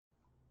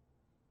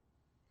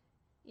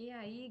E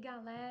aí,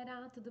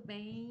 galera, tudo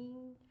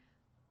bem?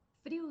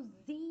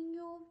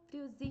 Friozinho,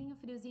 friozinho,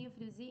 friozinho,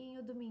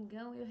 friozinho,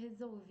 domingão, eu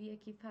resolvi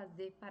aqui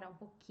parar um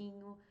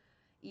pouquinho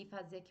e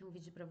fazer aqui um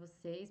vídeo pra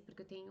vocês,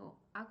 porque eu tenho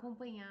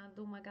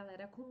acompanhado uma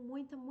galera com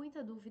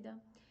muita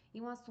dúvida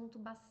e um assunto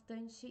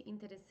bastante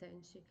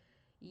interessante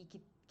e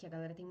que a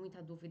galera tem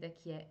muita dúvida,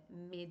 que é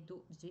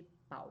medo de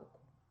palco.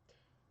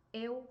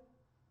 Eu,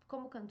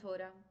 como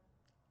cantora,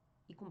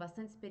 e com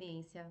bastante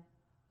experiência,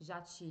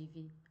 já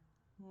tive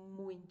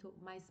muito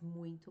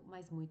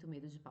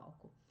medo de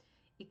palco.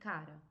 E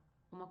cara,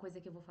 uma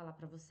coisa que eu vou falar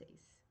pra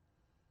vocês,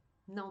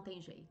 não tem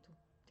jeito.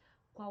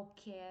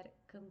 Qualquer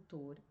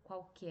cantor,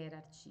 qualquer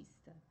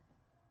artista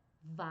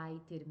vai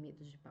ter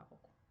medo de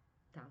palco,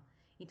 tá?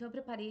 Então eu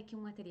preparei aqui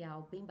um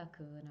material bem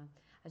bacana.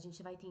 A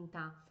gente vai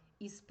tentar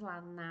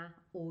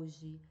explanar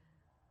hoje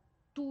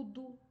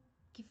tudo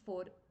que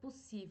for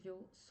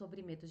possível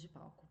sobre medo de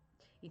palco.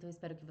 Então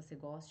espero que você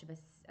goste.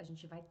 A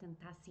gente vai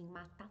tentar assim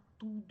matar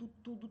tudo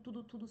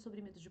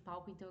sobre medo de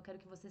palco. Então eu quero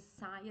que você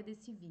saia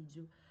desse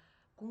vídeo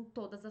com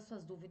todas as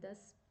suas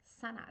dúvidas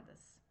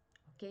sanadas,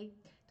 ok?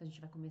 Então a gente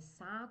vai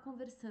começar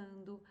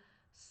conversando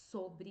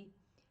sobre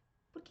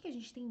por que a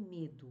gente tem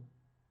medo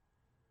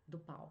do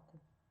palco,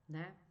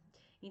 né?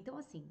 Então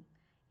assim,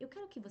 eu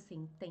quero que você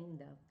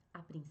entenda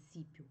a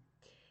princípio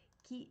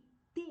que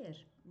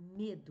ter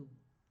medo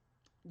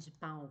de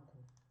palco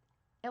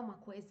é uma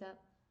coisa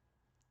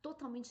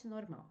totalmente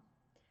normal.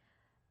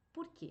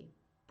 Por quê?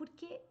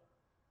 Porque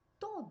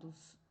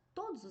todos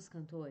os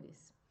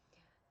cantores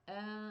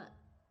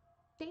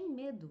têm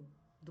medo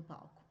do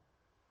palco,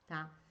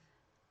 tá?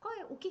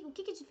 O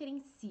que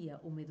diferencia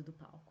o medo do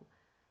palco?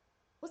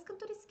 Os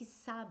cantores que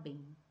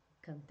sabem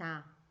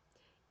cantar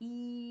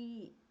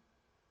e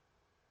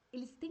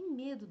eles têm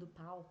medo do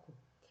palco,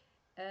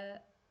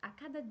 a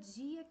cada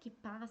dia que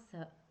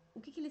passa,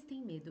 o que eles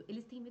têm medo?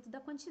 Eles têm medo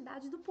da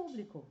quantidade do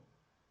público,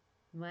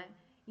 não é?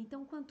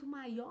 Então, quanto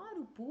maior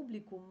o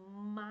público,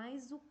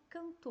 mais o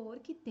cantor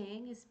que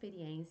tem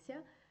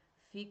experiência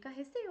fica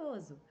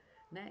receoso,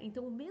 né?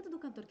 Então, o medo do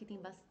cantor que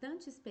tem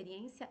bastante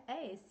experiência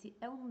é esse,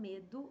 é o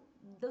medo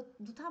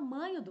do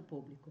tamanho do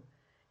público.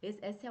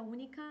 Essa é a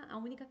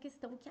única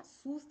questão que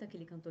assusta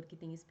aquele cantor que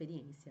tem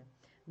experiência,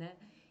 né?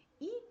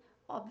 E,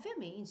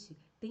 obviamente,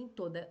 tem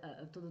todo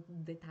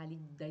o detalhe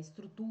da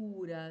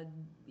estrutura,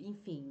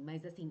 enfim,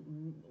 mas assim,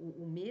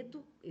 o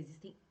medo,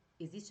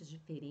 existe a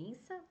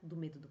diferença do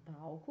medo do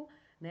palco,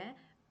 né?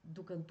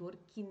 Do cantor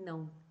que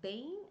não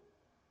tem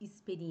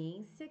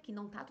experiência, que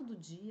não tá todo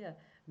dia,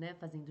 né,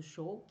 fazendo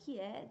show, que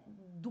é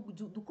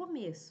do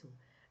começo,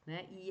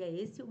 né? E é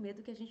esse o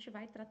medo que a gente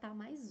vai tratar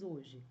mais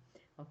hoje,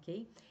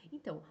 ok?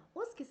 Então,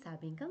 os que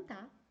sabem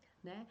cantar,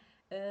 né?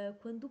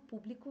 Quando o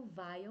público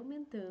vai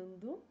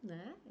aumentando,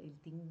 né? Ele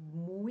tem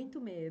muito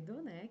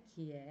medo, né?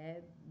 Que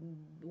é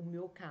o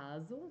meu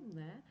caso,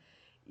 né?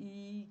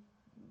 E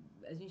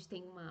a gente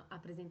tem uma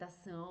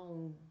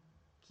apresentação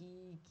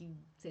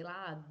sei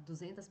lá,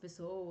 200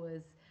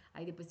 pessoas,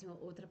 aí depois tem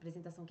outra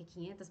apresentação que é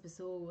 500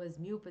 pessoas,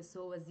 1000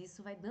 pessoas, e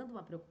isso vai dando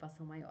uma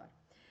preocupação maior.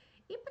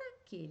 E para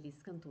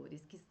aqueles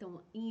cantores que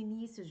estão em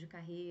início de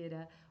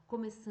carreira,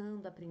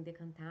 começando a aprender a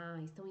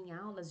cantar, estão em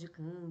aulas de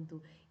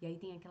canto, e aí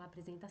tem aquela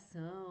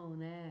apresentação,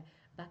 né,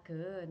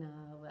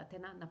 bacana, até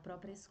na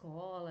própria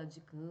escola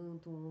de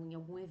canto, ou em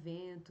algum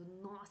evento,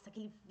 nossa,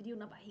 aquele frio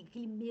na barriga,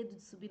 aquele medo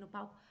de subir no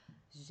palco.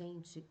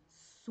 Gente,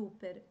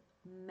 super,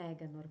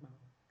 mega normal,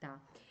 tá?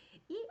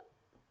 E,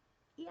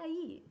 e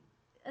aí,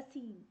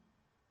 assim,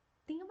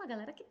 tem uma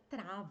galera que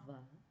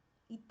trava,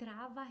 e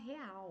trava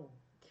real.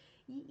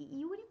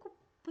 E o único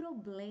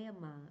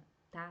problema,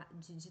 tá,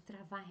 de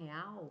travar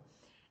real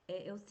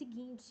é o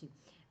seguinte: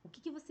 o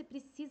que você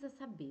precisa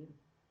saber?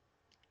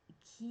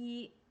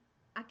 Que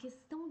a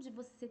questão de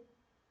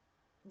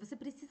você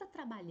precisa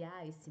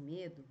trabalhar esse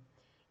medo,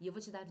 e eu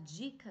vou te dar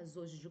dicas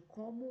hoje de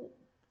como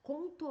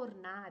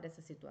contornar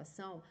essa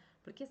situação,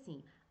 porque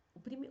assim,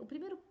 o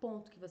primeiro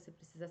ponto que você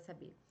precisa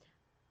saber,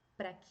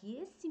 para que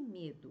esse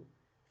medo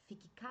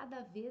fique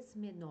cada vez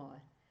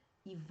menor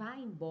e vá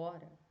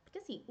embora, porque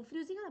assim, o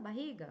friozinho na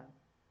barriga,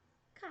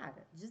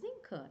 cara,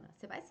 desencana.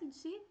 Você vai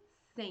sentir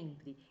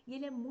sempre. E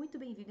ele é muito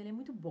bem-vindo, ele é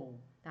muito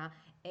bom, tá?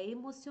 É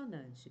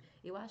emocionante.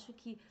 Eu acho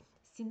que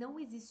se não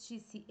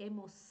existisse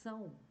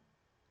emoção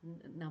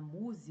na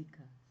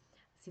música,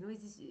 se não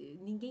existe,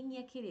 ninguém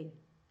ia querer.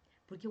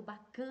 Porque o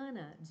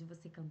bacana de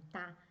você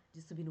cantar,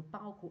 de subir no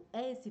palco,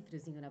 é esse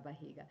friozinho na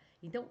barriga.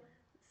 Então,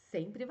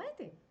 sempre vai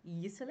ter.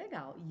 E isso é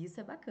legal, e isso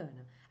é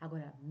bacana.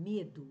 Agora,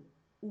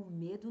 o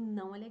medo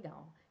não é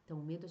legal. Então,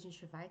 o medo a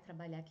gente vai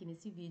trabalhar aqui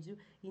nesse vídeo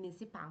e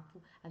nesse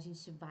papo, a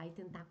gente vai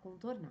tentar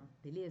contornar,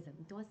 beleza?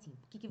 Então, assim,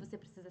 o que você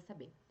precisa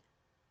saber?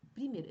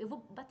 Primeiro, eu vou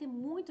bater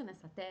muito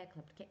nessa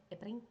tecla, porque é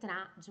para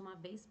entrar de uma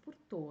vez por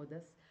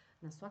todas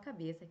na sua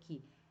cabeça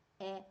que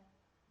é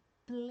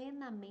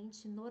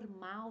plenamente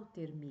normal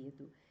ter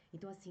medo.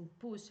 Então, assim,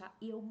 puxa,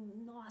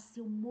 nossa,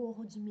 eu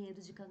morro de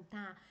medo de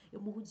cantar, eu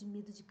morro de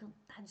medo de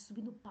cantar, de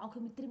subir no palco,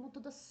 eu me tremo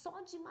toda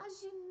só de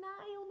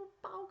imaginar eu no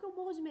palco, eu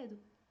morro de medo.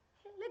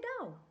 É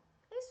legal,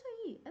 é isso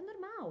aí, é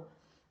normal.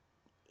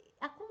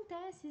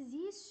 acontece,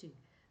 existe.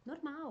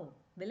 Normal,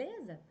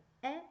 beleza?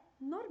 É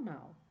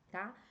normal,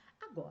 tá?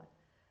 Agora,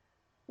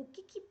 o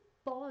que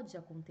pode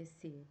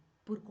acontecer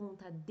por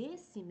conta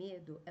desse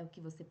medo é o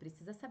que você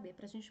precisa saber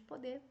para a gente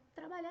poder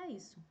trabalhar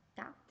isso,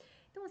 tá?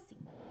 Então, assim,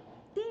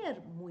 ter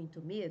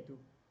muito medo,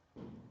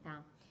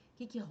 tá?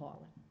 O que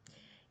rola?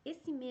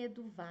 Esse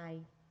medo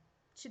vai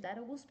te dar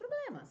alguns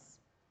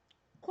problemas.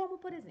 Como,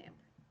 por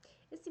exemplo,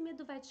 esse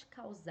medo vai te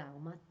causar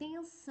uma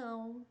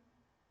tensão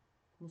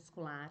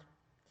muscular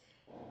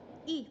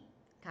e,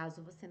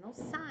 caso você não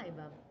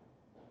saiba,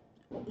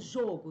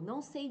 jogo,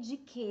 não sei de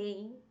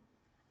quem,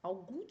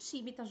 algum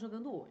time tá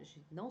jogando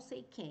hoje, não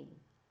sei quem.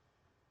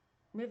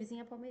 O meu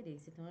vizinho é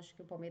palmeirense, então acho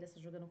que o Palmeiras tá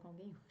jogando com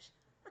alguém hoje.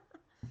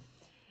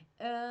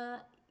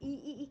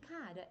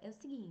 Cara, é o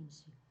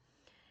seguinte,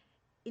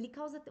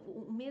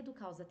 o medo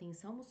causa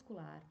tensão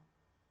muscular.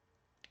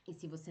 E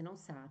se você não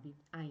sabe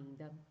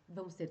ainda,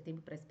 vamos ter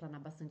tempo para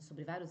explanar bastante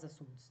sobre vários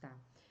assuntos, tá?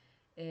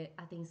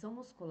 A tensão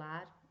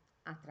muscular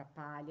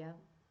atrapalha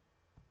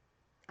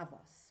a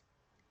voz,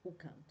 o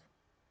canto.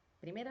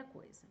 Primeira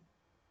coisa,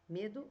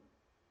 medo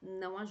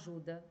não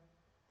ajuda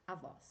a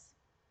voz,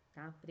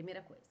 tá?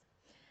 Primeira coisa,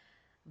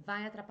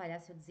 vai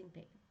atrapalhar seu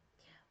desempenho.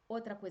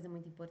 Outra coisa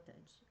muito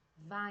importante,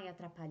 vai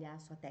atrapalhar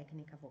sua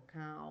técnica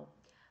vocal,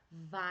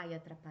 vai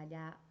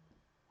atrapalhar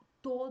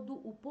todo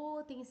o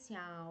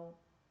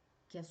potencial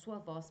que a sua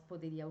voz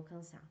poderia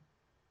alcançar,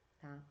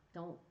 tá?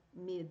 Então,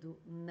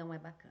 medo não é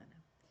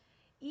bacana.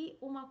 E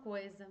uma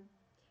coisa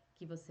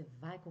que você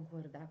vai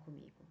concordar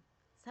comigo,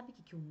 sabe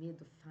o que o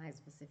medo faz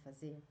você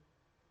fazer?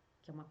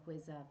 Que é uma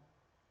coisa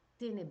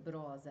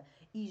tenebrosa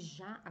e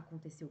já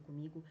aconteceu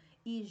comigo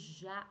e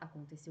já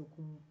aconteceu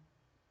com,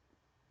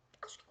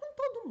 acho que com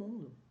todo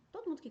mundo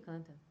que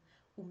canta.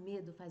 O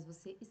medo faz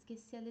você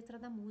esquecer a letra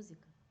da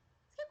música.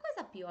 Que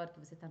coisa pior que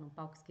você tá num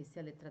palco e esquecer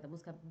a letra da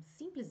música,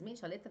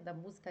 simplesmente a letra da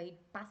música e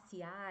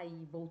passear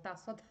e voltar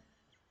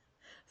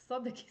só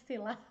daqui, sei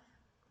lá.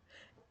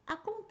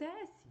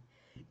 Acontece.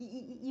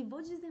 E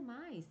vou dizer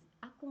mais,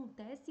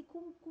 acontece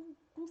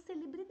com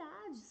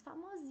celebridades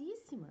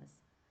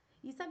famosíssimas.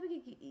 E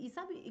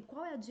sabe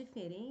qual é a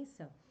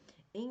diferença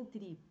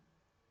entre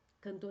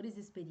cantores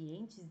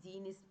experientes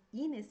e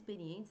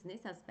inexperientes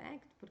nesse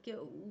aspecto? Porque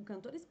o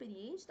cantor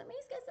experiente também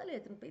esquece a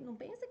letra. Não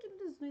pensa que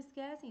eles não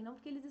esquecem, não,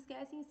 porque eles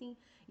esquecem sim.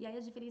 E aí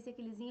a diferença é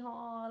que eles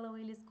enrolam,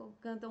 eles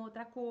cantam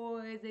outra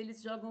coisa,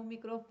 eles jogam o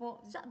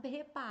microfone. Já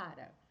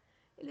repara,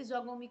 eles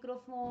jogam o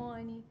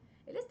microfone.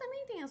 Eles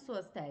também têm as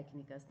suas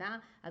técnicas,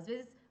 tá? Às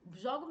vezes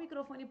joga o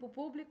microfone pro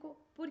público,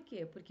 por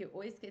quê? Porque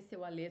ou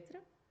esqueceu a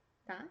letra,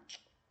 tá?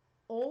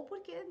 Ou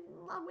porque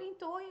não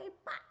aguentou e aí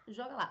pá,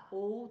 joga lá.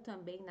 Ou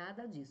também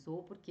nada disso,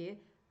 ou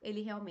porque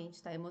ele realmente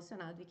está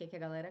emocionado e quer que a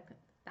galera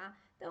canta, tá?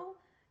 Então,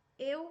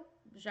 eu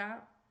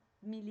já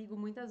me ligo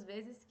muitas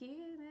vezes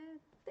que, né,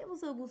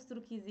 temos alguns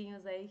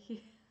truquezinhos aí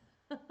que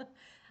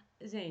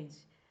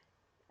gente,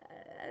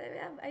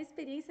 a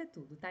experiência é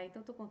tudo, tá?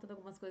 Então, tô contando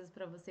algumas coisas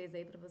pra vocês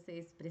aí, pra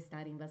vocês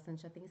prestarem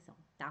bastante atenção,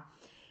 tá?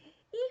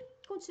 E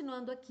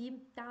continuando aqui,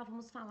 tá?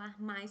 Vamos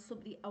falar mais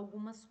sobre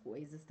algumas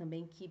coisas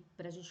também que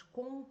pra gente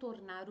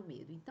contornar o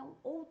medo. Então,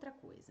 outra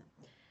coisa,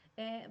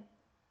 é,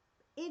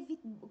 evi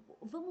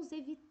vamos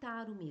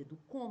evitar o medo.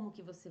 Como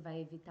que você vai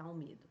evitar o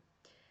medo?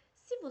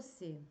 Se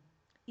você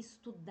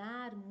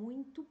estudar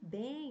muito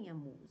bem a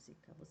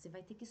música, você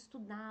vai ter que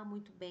estudar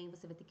muito bem,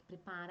 você vai ter que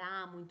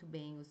preparar muito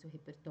bem o seu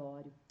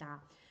repertório,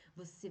 tá?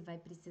 Você vai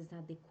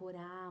precisar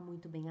decorar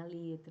muito bem a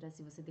letra,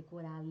 se você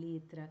decorar a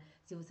letra,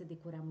 se você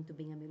decorar muito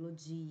bem a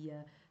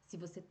melodia, se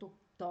você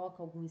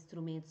toca algum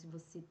instrumento, se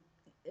você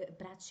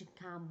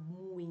praticar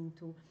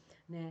muito,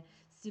 né?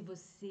 Se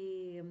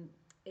você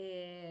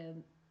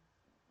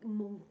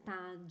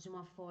montar de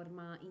uma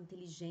forma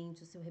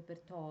inteligente o seu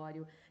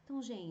repertório. Então,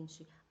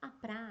 gente, a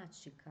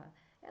prática,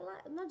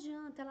 ela não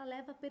adianta, ela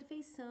leva à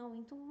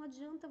perfeição. Então, não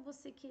adianta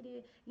você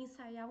querer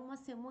ensaiar uma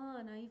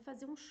semana e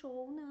fazer um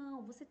show,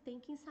 não. Você tem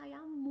que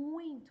ensaiar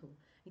muito,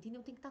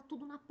 entendeu? Tem que estar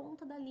tudo na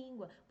ponta da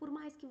língua. Por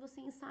mais que você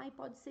ensaie,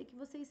 pode ser que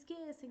você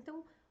esqueça.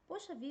 Então,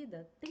 poxa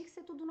vida, tem que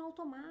ser tudo no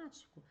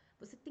automático.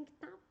 Você tem que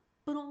estar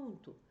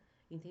pronto.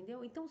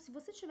 Entendeu? Então, se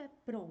você estiver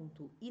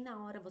pronto e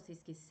na hora você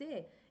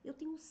esquecer, eu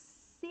tenho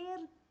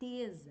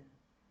certeza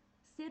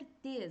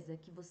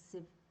que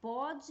você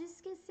pode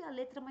esquecer a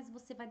letra, mas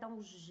você vai dar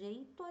um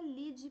jeito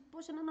ali de,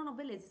 poxa, não,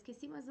 beleza,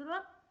 esqueci, mas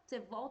você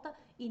volta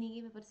e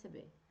ninguém vai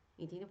perceber.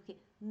 Entendeu? Porque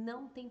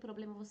não tem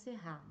problema você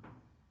errar,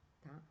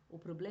 tá? O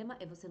problema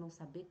é você não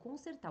saber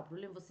consertar. O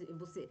problema é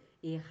você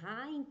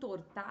errar,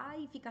 entortar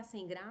e ficar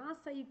sem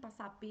graça e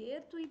passar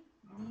aperto e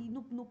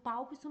no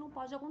palco isso não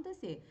pode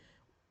acontecer.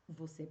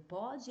 Você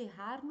pode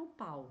errar no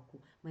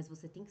palco, mas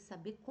você tem que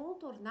saber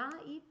contornar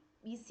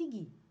e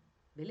seguir,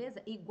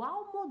 beleza?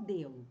 Igual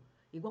modelo.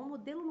 Igual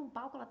modelo num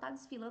palco, ela tá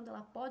desfilando,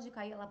 ela pode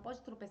cair, ela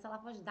pode tropeçar,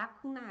 ela pode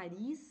dar com o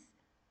nariz,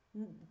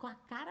 com a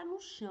cara no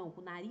chão,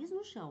 com o nariz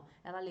no chão.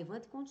 Ela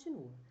levanta e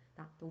continua,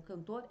 tá? Então o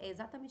cantor é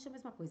exatamente a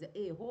mesma coisa.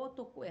 Errou,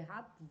 tocou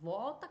errado,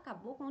 volta,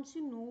 acabou,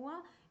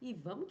 continua e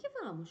vamos que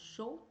vamos.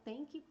 Show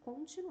tem que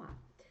continuar,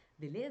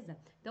 beleza?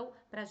 Então,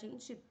 pra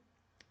gente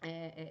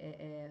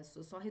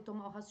Só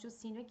retomar o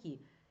raciocínio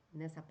aqui.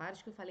 Nessa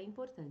parte que eu falei é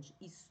importante.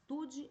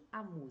 Estude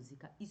a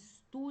música,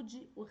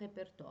 estude o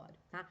repertório,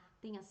 tá?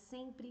 Tenha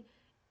sempre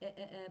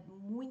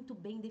muito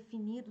bem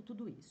definido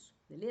tudo isso,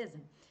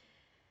 beleza?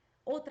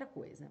 Outra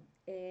coisa,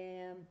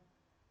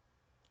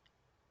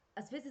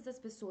 às vezes as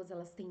pessoas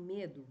elas têm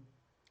medo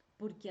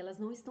porque elas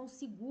não estão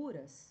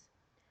seguras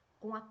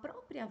com a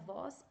própria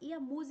voz e a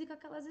música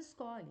que elas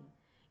escolhem.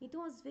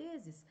 Então, às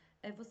vezes,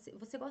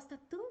 você gosta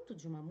tanto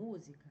de uma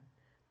música,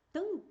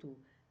 tanto,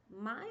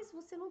 mas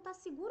você não está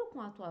seguro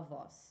com a tua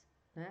voz,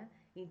 né?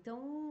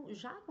 Então,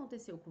 já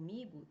aconteceu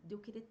comigo de eu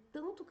querer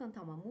tanto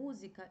cantar uma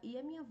música e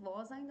a minha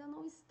voz ainda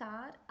não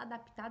estar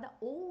adaptada,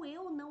 ou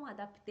eu não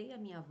adaptei a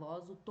minha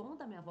voz, o tom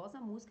da minha voz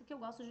à música que eu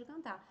gosto de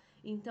cantar.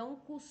 Então,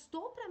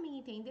 custou para mim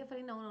entender, eu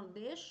falei, não,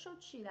 deixa eu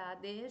tirar,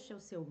 deixa eu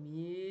ser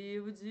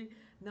humilde,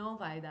 não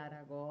vai dar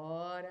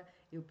agora,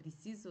 eu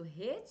preciso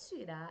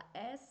retirar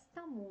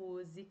esta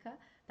música,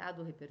 tá,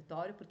 do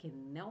repertório, porque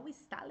não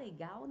está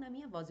legal na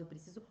minha voz. Eu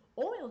preciso,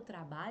 ou eu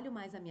trabalho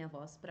mais a minha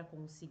voz para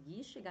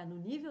conseguir chegar no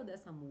nível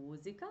dessa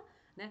música,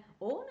 né?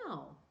 Ou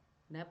não,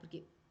 né?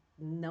 Porque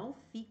não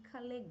fica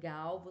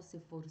legal você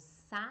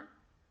forçar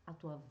a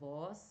tua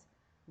voz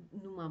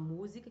numa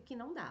música que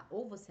não dá.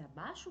 Ou você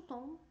abaixa o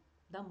tom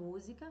da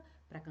música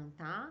para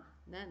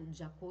cantar, né,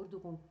 de acordo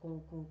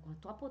com a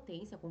tua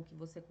potência, com o que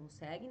você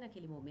consegue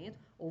naquele momento,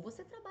 ou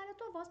você trabalha a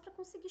tua voz para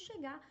conseguir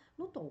chegar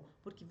no tom,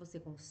 porque você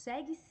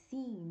consegue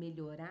sim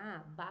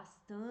melhorar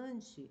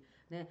bastante,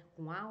 né,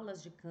 com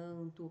aulas de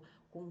canto,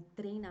 com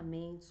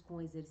treinamentos,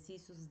 com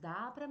exercícios,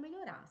 dá para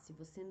melhorar. Se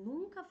você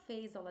nunca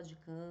fez aula de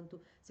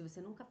canto, se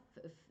você nunca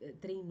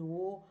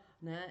treinou,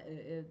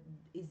 né,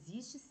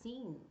 existe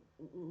sim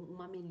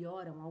uma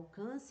melhora, um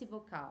alcance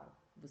vocal.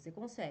 Você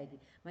consegue,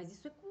 mas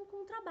isso é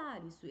com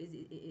trabalho, isso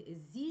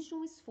exige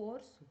um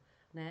esforço,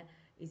 né?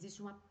 Existe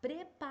uma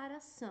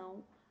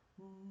preparação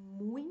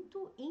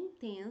muito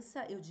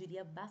intensa, eu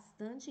diria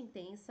bastante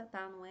intensa,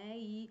 tá? Não é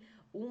ir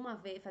uma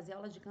vez, fazer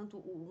aula de canto,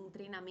 um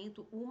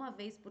treinamento uma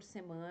vez por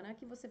semana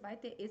que você vai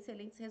ter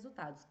excelentes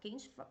resultados. Quem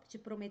te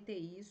prometer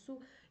isso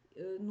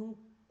num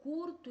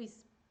curto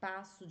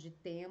espaço de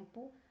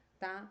tempo,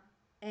 tá?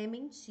 É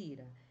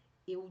mentira.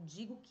 Eu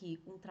digo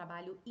que um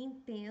trabalho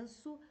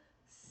intenso,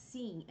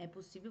 sim, é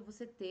possível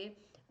você ter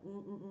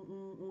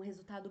um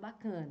resultado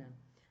bacana,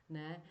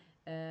 né?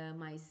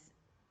 Mas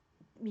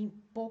em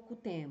pouco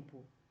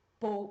tempo,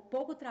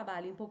 pouco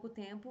trabalho em pouco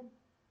tempo,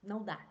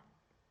 não dá.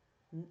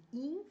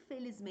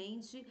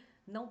 Infelizmente,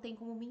 não tem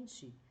como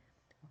mentir,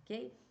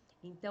 ok?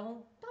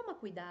 Então, toma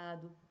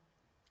cuidado,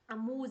 a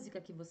música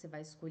que você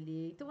vai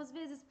escolher. Então, às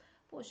vezes,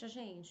 poxa,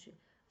 gente,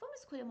 vamos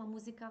escolher uma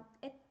música.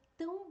 É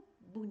tão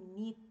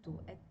bonito,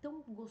 é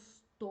tão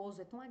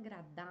gostoso, é tão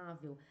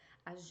agradável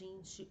a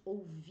gente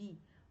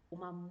ouvir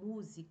uma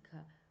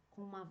música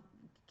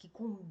que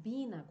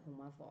combina com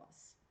uma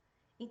voz.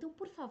 Então,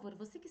 por favor,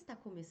 você que está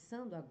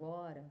começando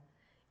agora,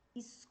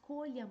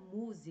 escolha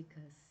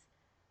músicas,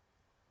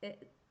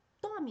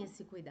 tome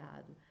esse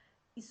cuidado.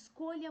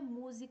 Escolha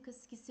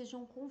músicas que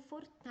sejam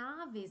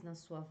confortáveis na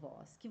sua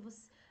voz, que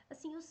você,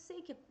 assim, eu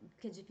sei que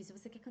é difícil,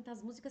 você quer cantar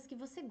as músicas que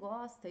você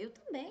gosta, eu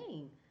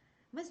também.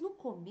 Mas no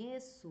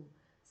começo,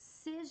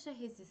 seja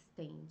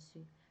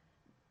resistente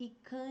e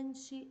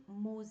cante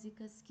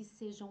músicas que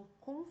sejam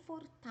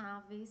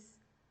confortáveis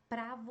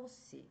para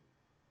você,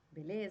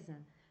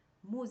 beleza?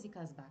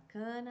 Músicas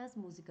bacanas,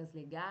 músicas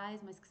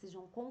legais, mas que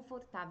sejam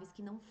confortáveis,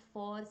 que não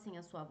forcem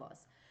a sua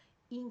voz.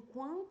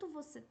 Enquanto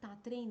você está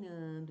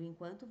treinando,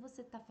 enquanto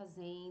você está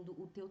fazendo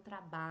o teu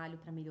trabalho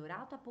para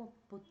melhorar a tua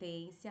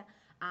potência,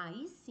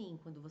 aí sim,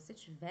 quando você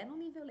estiver num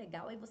nível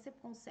legal, aí você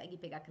consegue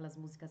pegar aquelas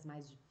músicas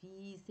mais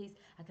difíceis,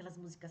 aquelas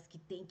músicas que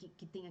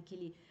tem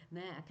aquele,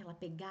 né, aquela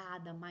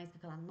pegada mais,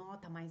 aquela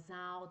nota mais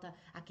alta,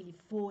 aquele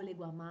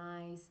fôlego a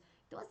mais.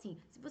 Então,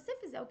 assim, se você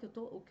fizer o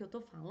que eu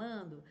tô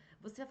falando,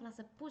 você vai falar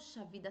assim,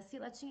 poxa vida, a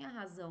Cila tinha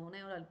razão,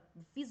 né? Olha,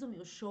 fiz o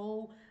meu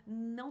show,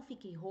 não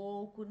fiquei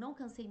rouco, não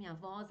cansei minha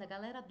voz, a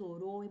galera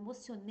adorou,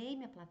 emocionei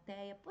minha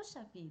plateia,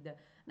 poxa vida,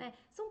 né?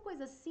 São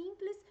coisas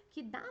simples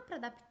que dá para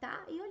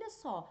adaptar e olha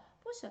só,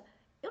 poxa,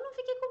 eu não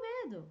fiquei com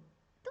medo.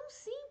 Tão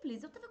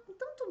simples, eu tava com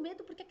tanto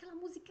medo porque aquela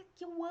música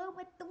que eu amo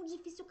é tão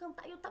difícil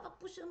cantar e eu tava,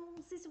 puxa,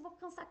 não sei se eu vou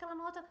cansar aquela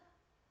nota.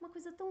 Uma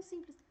coisa tão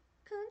simples.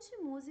 Cante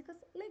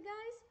músicas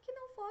legais que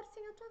não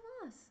forcem a tua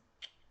voz.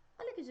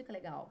 Olha que dica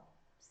legal.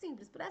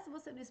 Simples, por essa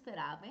você não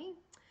esperava,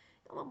 hein?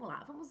 Então vamos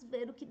lá, vamos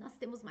ver o que nós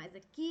temos mais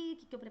aqui,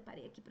 o que eu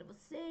preparei aqui para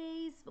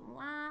vocês. Vamos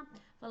lá,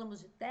 falamos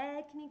de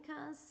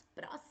técnicas.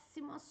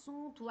 Próximo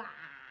assunto.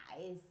 Ah,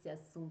 esse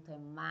assunto é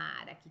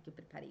mara aqui que eu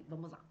preparei.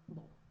 Vamos lá.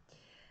 Bom,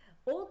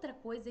 outra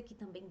coisa que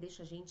também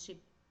deixa a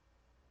gente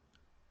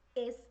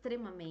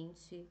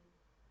extremamente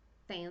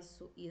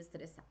tenso e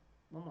estressado.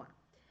 Vamos lá.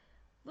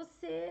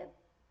 Você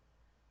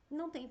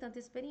não tem tanta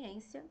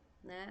experiência,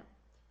 né?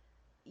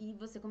 E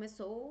você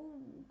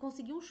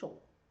conseguiu um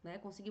show, né?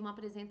 Conseguiu uma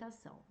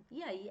apresentação.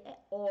 E aí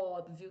é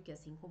óbvio que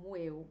assim como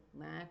eu,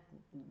 né,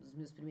 nos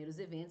meus primeiros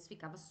eventos,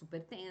 ficava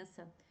super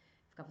tensa,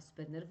 ficava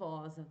super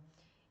nervosa.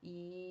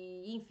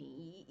 E,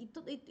 enfim,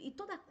 e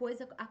toda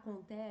coisa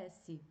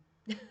acontece.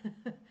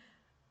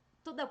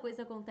 Toda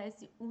coisa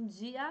acontece um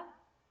dia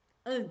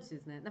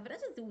antes, né? Na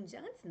verdade, assim, um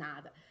dia antes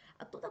nada.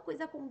 Toda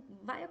coisa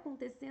vai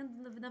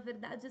acontecendo, na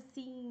verdade,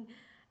 assim,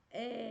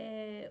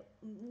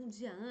 um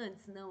dia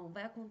antes, não.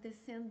 Vai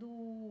acontecendo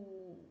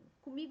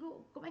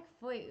comigo. Como é que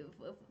foi?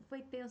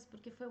 Foi tenso,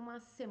 porque foi uma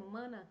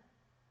semana.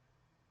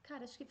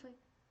 Cara, acho que foi.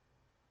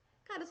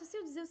 Cara, eu só sei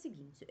eu dizer o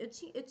seguinte: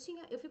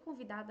 eu fui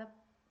convidada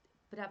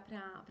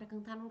pra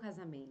cantar num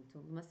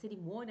casamento, numa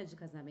cerimônia de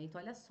casamento.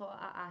 Olha só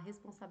a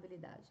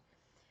responsabilidade.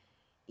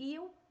 E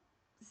eu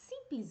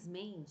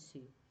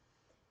simplesmente,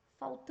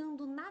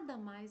 faltando nada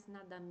mais,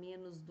 nada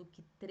menos do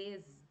que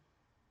três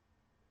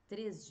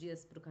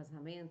dias para o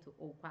casamento,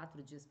 ou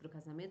 4 dias para o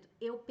casamento,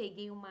 eu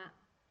peguei uma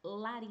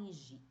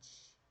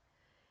laringite.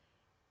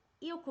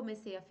 E eu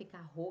comecei a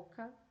ficar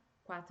rouca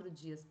 4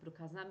 dias para o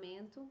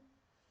casamento.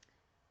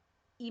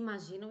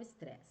 Imagina o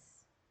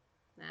estresse,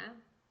 né?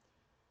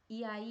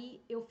 E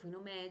aí eu fui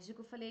no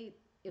médico,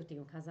 falei, eu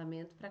tenho um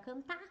casamento para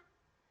cantar.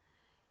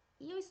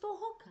 E eu estou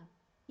rouca.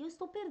 E eu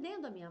estou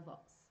perdendo a minha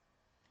voz.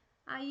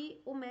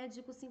 Aí o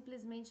médico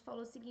simplesmente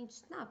falou o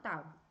seguinte: não,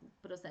 tá,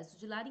 processo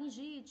de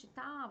laringite e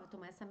tal, vai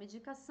tomar essa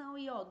medicação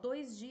e ó,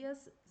 2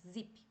 dias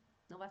zip,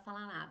 não vai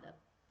falar nada.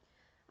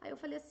 Aí eu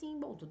falei assim: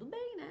 bom, tudo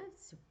bem, né?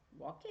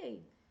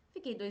 Ok.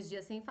 Fiquei 2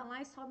 dias sem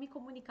falar e só me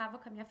comunicava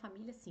com a minha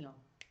família assim, ó.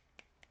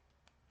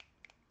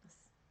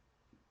 Nossa,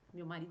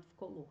 meu marido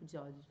ficou louco de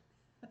ódio.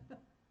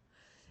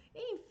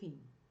 Enfim,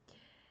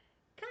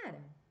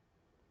 cara,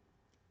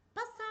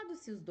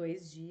 passados-se os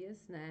 2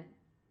 dias, né?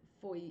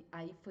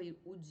 Aí foi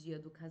o dia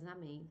do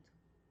casamento.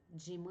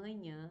 De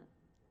manhã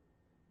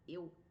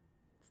eu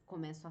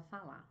começo a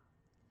falar.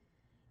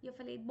 E eu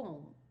falei,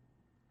 bom,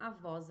 a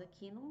voz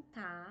aqui não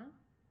tá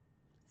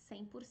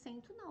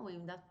 100% não, eu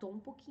ainda tô um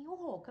pouquinho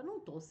rouca. Não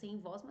tô sem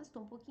voz, mas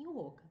tô um pouquinho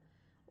rouca.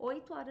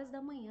 8 horas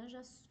da manhã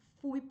já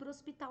fui pro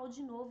hospital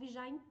de novo e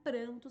já em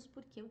prantos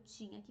porque eu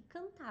tinha que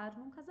cantar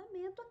num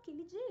casamento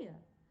aquele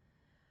dia.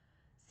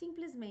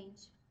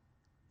 Simplesmente,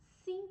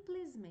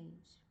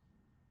 simplesmente.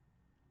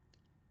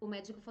 O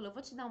médico falou, eu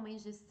vou te dar uma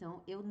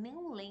injeção. Eu nem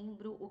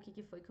lembro o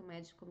que foi que o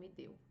médico me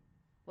deu.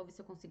 Vou ver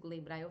se eu consigo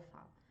lembrar e eu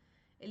falo.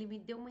 Ele me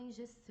deu uma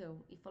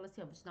injeção e falou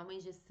assim, ó, vou te dar uma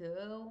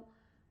injeção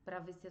pra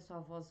ver se a sua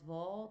voz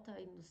volta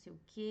e não sei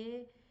o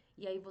quê.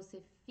 E aí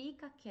você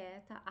fica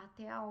quieta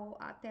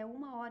até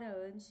 1 hora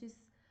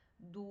antes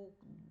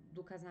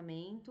do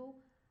casamento.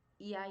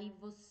 E aí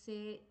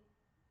você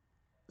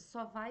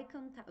só vai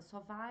cantar, só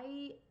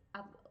vai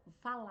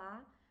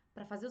falar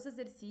pra fazer os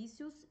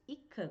exercícios e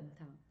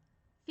canta.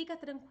 Fica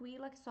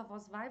tranquila que sua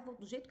voz vai,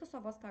 do jeito que a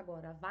sua voz tá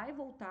agora, vai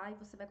voltar e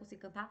você vai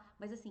conseguir cantar,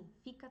 mas assim,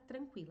 fica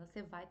tranquila,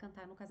 você vai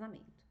cantar no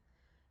casamento.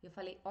 Eu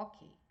falei,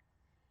 ok.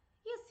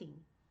 E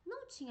assim,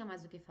 não tinha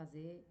mais o que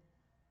fazer.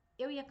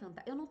 Eu ia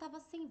cantar. Eu não tava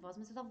sem voz,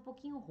 mas eu tava um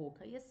pouquinho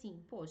rouca. E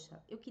assim,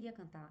 poxa, eu queria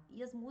cantar.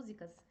 E as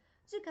músicas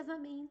de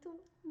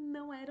casamento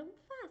não eram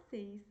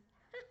fáceis.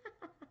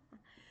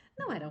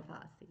 Não eram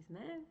fáceis,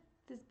 né?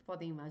 Vocês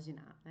podem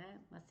imaginar,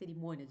 né? Uma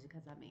cerimônia de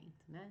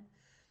casamento, né?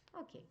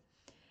 Ok.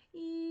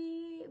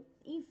 E,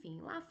 enfim,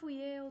 lá fui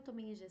eu,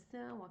 tomei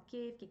injeção,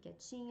 ok, fiquei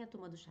quietinha,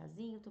 tomando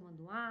chazinho,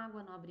 tomando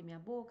água, não abri minha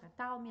boca,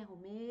 tal, me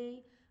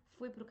arrumei,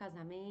 fui pro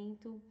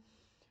casamento.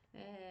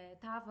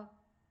 Tava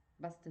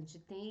bastante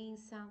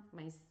tensa,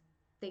 mas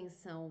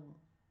tensão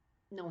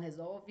não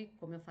resolve,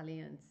 como eu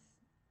falei antes,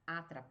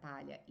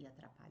 atrapalha e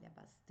atrapalha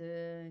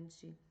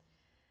bastante.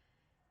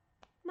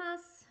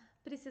 Mas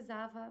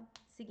precisava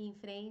seguir em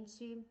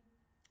frente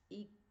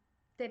e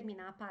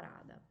terminar a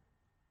parada.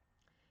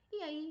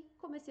 E aí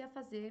comecei a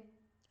fazer,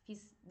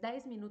 fiz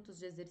 10 minutos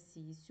de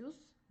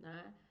exercícios,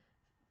 né?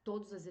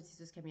 Todos os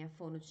exercícios que a minha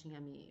fono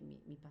tinha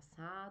me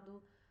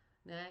passado,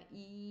 né?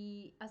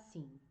 E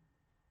assim,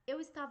 eu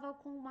estava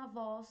com uma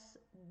voz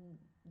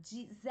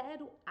de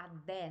 0 a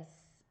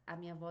 10, a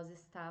minha voz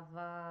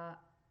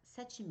estava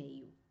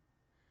 7,5.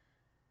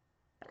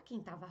 Para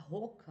quem tava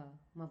rouca,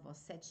 uma voz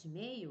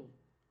 7,5,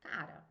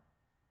 cara,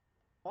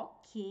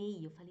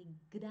 ok. Eu falei,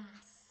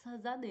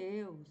 graças a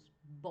Deus,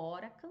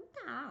 bora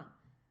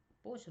cantar.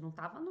 Poxa, eu não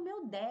tava no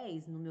meu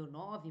 10, no meu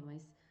 9,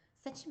 mas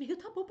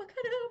 7,5 tá bom pra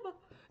caramba.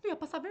 Não ia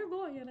passar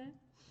vergonha, né?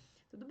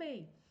 Tudo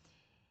bem.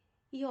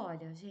 E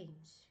olha,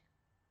 gente,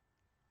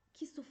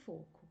 que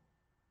sufoco.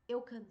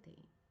 Eu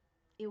cantei,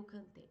 eu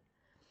cantei.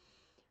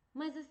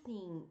 Mas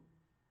assim,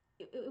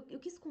 eu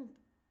quis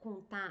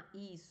contar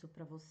isso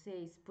pra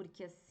vocês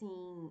porque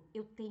assim,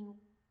 eu tenho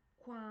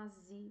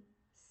quase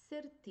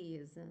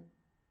certeza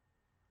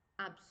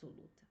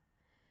absoluta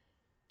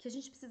que a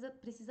gente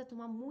precisa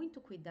tomar muito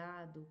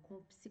cuidado com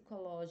o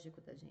psicológico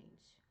da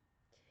gente.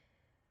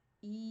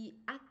 E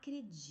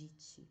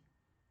acredite,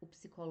 o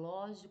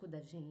psicológico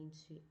da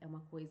gente é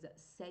uma coisa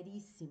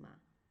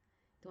seríssima.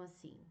 Então,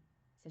 assim,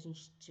 se a gente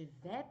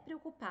estiver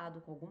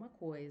preocupado com alguma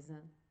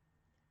coisa,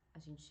 a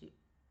gente,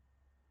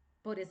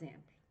 por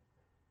exemplo,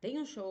 tem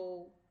um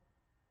show,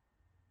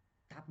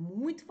 tá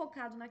muito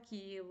focado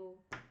naquilo,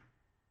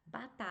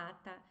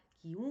 batata,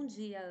 que um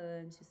dia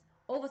antes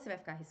Ou você vai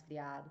ficar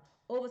resfriado,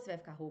 ou você vai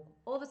ficar rouco,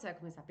 ou você vai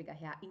começar a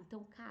pigarrear.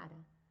 Então, cara,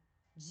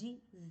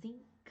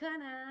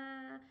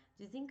 desencana.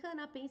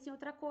 Desencana, pense em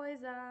outra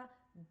coisa.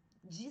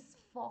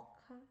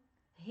 Desfoca,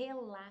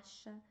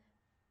 relaxa,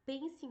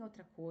 pense em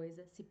outra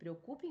coisa, se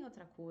preocupe em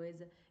outra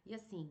coisa. E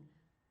assim,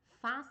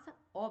 faça,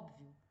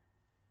 óbvio,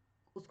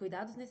 os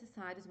cuidados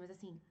necessários, mas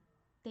assim,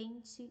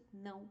 tente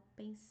não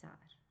pensar,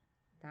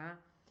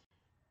 tá?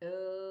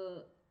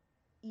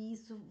 E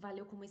isso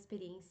valeu como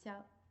experiência,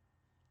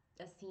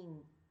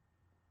 assim,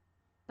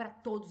 para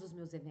todos os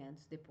meus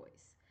eventos depois.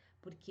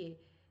 Porque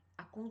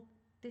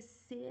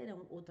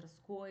aconteceram outras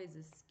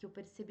coisas que eu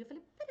percebi. Eu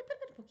falei,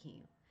 pera um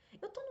pouquinho.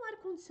 Eu tô no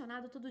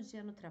ar-condicionado todo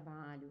dia no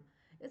trabalho.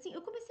 Assim,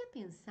 eu comecei a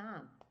pensar,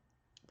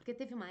 porque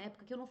teve uma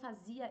época que eu não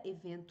fazia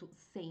evento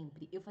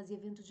sempre. Eu fazia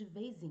evento de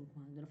vez em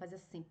quando. Eu não fazia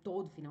sempre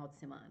todo final de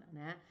semana,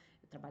 né?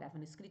 Eu trabalhava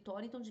no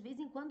escritório, então de vez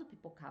em quando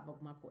pipocava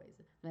alguma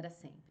coisa. Não era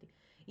sempre.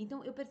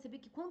 Então eu percebi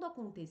que quando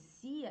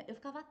acontecia, eu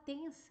ficava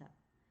tensa.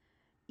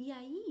 E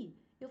aí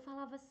eu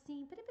falava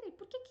assim, peraí,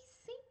 por que que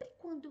sempre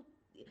quando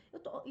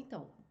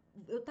então,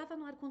 eu tava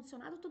no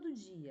ar-condicionado todo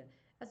dia,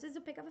 às vezes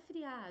eu pegava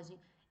friagem,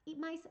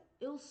 mas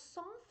eu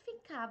só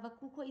ficava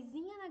com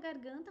coisinha na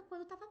garganta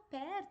quando eu tava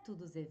perto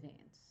dos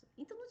eventos.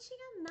 Então não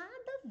tinha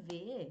nada a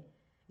ver,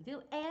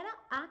 entendeu? Era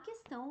a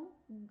questão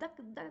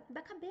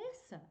da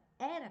cabeça,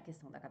 era a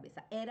questão da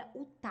cabeça, era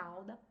o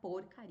tal da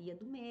porcaria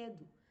do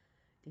medo.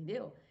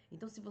 Entendeu?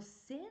 Então, se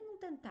você não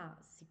tentar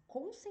se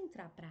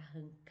concentrar para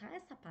arrancar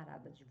essa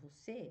parada de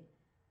você,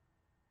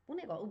 o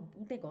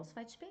negócio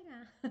vai te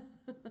pegar.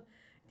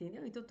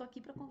 Entendeu? Então, eu tô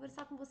aqui para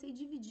conversar com você e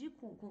dividir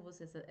com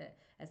você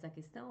essa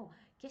questão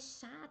que é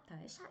chata,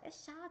 é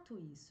chato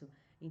isso.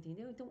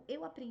 Entendeu? Então,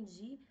 eu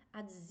aprendi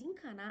a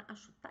desencanar, a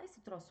chutar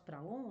esse troço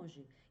para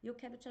longe e eu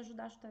quero te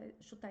ajudar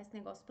a chutar esse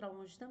negócio para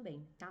longe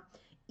também, tá?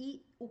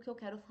 E o que eu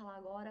quero falar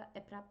agora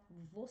é para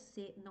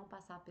você não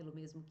passar pelo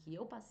mesmo que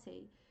eu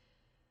passei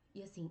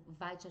e assim,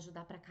 vai te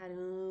ajudar pra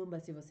caramba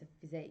se você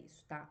fizer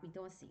isso, tá?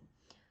 Então, assim,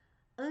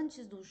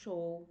 antes do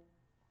show,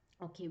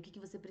 ok, o que que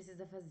você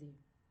precisa fazer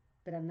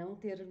pra não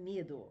ter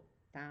medo,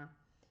 tá?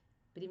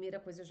 Primeira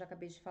coisa eu já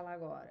acabei de falar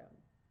agora.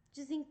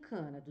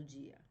 Desencana do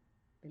dia,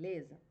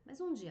 beleza? Mas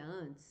um dia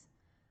antes,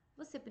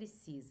 você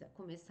precisa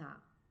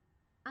começar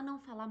a não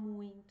falar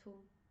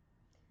muito,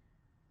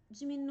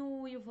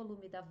 diminui o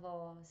volume da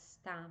voz,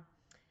 tá?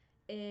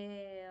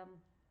 É,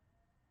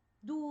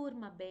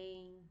 durma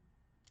bem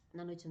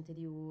na noite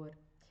anterior.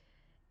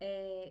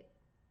 É,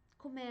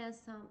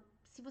 começa.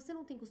 Se você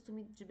não tem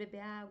costume de beber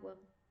água,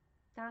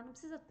 tá? Não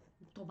precisa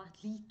tomar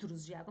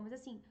litros de água, mas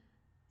assim,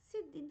 se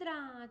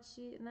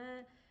hidrate,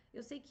 né?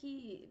 Eu sei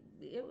que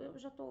eu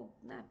já tô,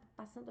 né,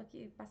 passando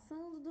aqui,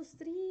 passando dos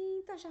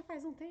 30 já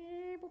faz um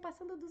tempo,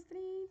 passando dos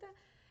 30.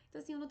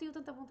 Então, assim, eu não tenho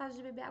tanta vontade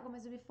de beber água,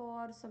 mas eu me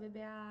forço a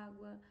beber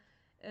água.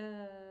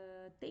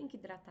 Tem que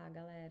hidratar,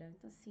 galera.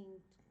 Então,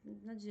 assim,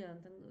 não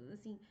adianta.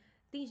 Assim,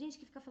 tem gente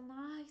que fica falando,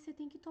 ai, você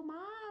tem que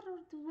tomar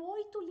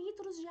 8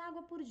 litros de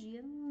água por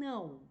dia.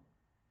 Não.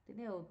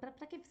 Entendeu?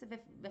 Pra que você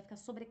vai ficar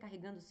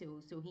sobrecarregando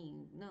o seu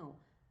rim? Não.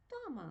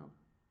 Toma,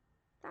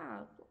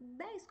 tá,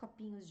 10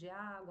 copinhos de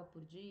água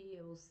por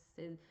dia.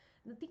 Você...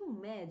 Tem um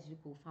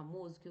médico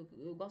famoso que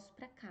eu gosto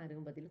pra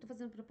caramba dele. Não tô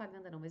fazendo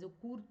propaganda não, mas eu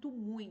curto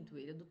muito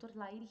ele. É o Dr.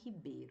 Laíre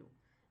Ribeiro.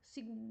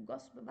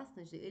 Gosto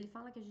bastante dele. Ele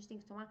fala que a gente tem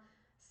que tomar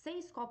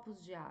 6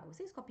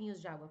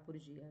 copinhos de água por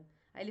dia.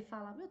 Aí ele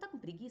fala, meu, tá com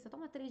preguiça?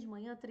 Toma 3 de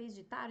manhã, 3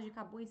 de tarde,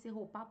 acabou,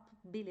 encerrou o papo,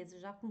 beleza,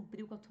 já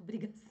cumpriu com a tua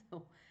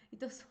obrigação.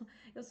 Então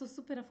eu sou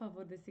super a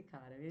favor desse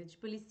cara. Ele,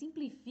 tipo, ele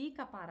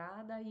simplifica a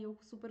parada e eu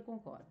super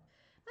concordo.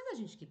 Mas a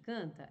gente que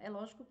canta, é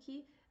lógico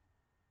que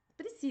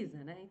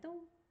precisa, né?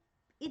 Então,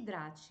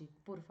 hidrate,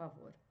 por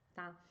favor,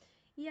 tá?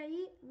 E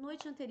aí,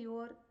 noite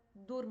anterior,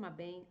 durma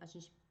bem. A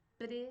gente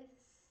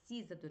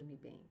precisa dormir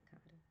bem,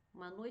 cara.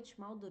 Uma noite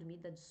mal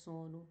dormida de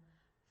sono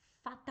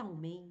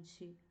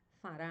fatalmente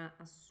fará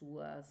as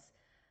suas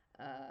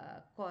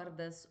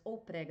cordas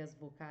ou pregas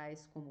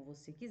vocais, como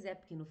você quiser,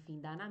 porque no fim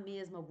dá na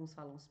mesma. Alguns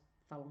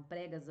falam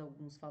pregas,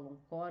 alguns falam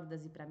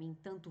cordas, e para mim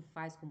tanto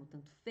faz como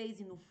tanto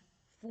fez, e no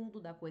fundo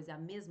da coisa é a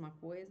mesma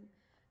coisa.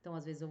 Então,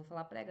 às vezes eu vou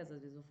falar pregas,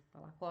 às vezes eu vou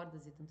falar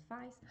cordas e tanto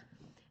faz.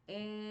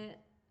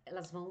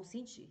 Elas vão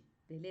sentir,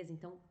 beleza?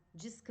 Então,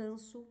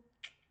 descanso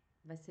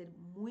vai ser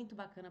muito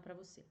bacana para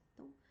você.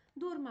 Então,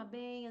 durma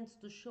bem antes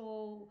do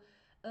show,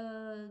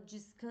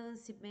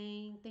 descanse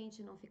bem,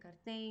 tente não ficar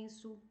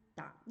tenso.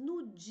 Tá,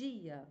 no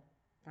dia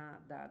tá,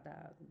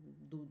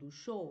 do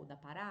show, da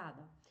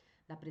parada,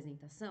 da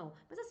apresentação,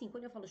 mas assim,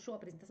 quando eu falo show,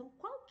 apresentação,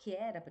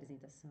 qualquer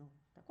apresentação,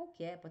 tá?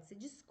 Qualquer, pode ser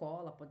de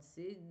escola, pode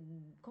ser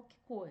qualquer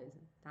coisa,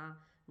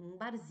 tá? Um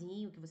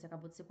barzinho que você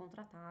acabou de ser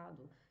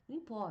contratado, não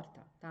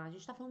importa, tá? A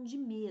gente tá falando de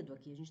medo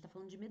aqui, a gente tá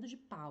falando de medo de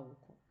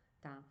palco,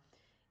 tá?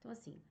 Então,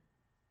 assim,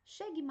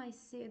 chegue mais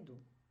cedo.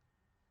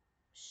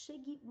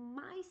 Chegue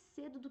mais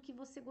cedo do que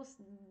você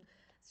gosta.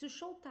 Se o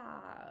show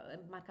tá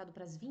marcado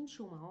para as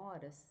 21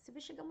 horas, você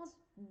vai chegar umas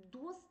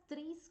 2,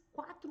 3,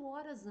 4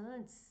 horas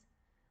antes.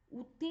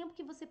 O tempo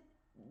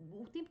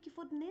que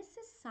for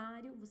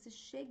necessário, você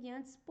chegue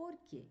antes. Por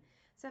quê?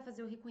 você vai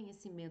fazer o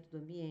reconhecimento do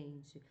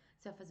ambiente,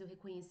 você vai fazer o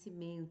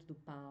reconhecimento do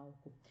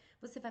palco,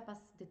 você vai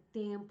ter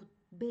tempo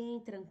bem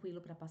tranquilo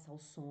para passar o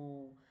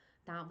som,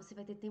 tá? Você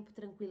vai ter tempo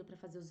tranquilo para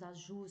fazer os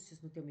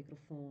ajustes no teu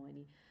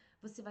microfone,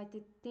 você vai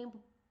ter tempo,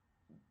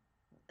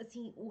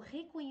 assim, o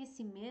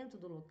reconhecimento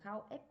do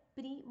local é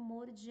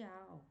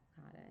primordial,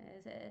 cara.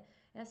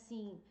 É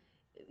assim,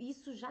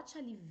 isso já te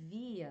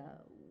alivia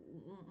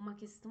uma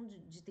questão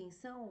de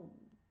tensão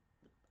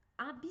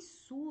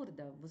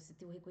absurda você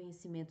ter o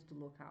reconhecimento do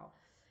local.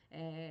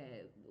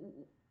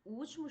 O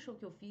último show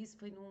que eu fiz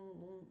foi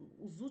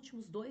os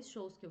últimos 2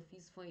 shows que eu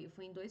fiz foi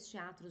em 2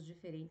 teatros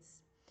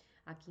diferentes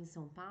aqui em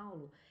São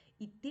Paulo,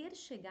 e ter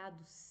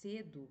chegado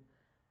cedo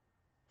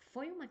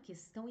foi uma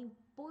questão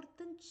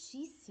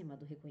importantíssima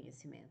do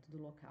reconhecimento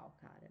do local,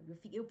 cara.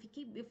 Eu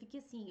fiquei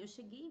assim, eu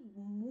cheguei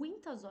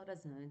muitas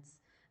horas antes,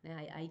 né?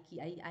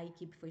 A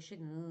equipe foi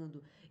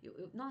chegando.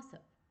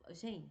 Nossa,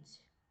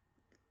 gente,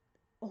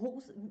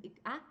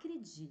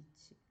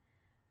 acredite,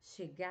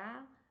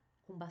 chegar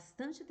com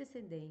bastante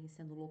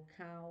antecedência no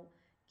local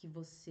que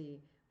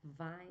você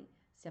vai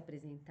se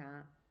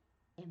apresentar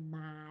é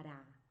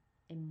mara,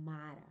 é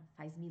mara,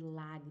 faz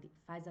milagre,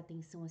 faz a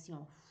tensão assim,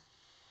 ó,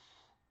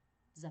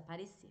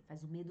 desaparecer,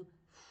 faz o medo,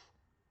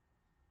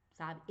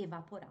 sabe,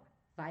 evaporar.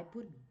 Vai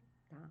por mim,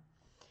 tá?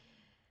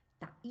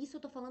 Tá, isso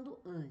eu tô falando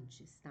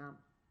antes, tá?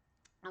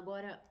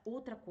 Agora,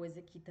 outra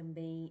coisa que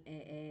também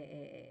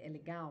é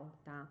legal,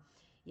 tá?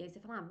 E aí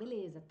você fala, ah,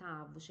 beleza,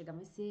 tá, vou chegar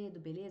mais cedo,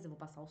 beleza, vou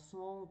passar o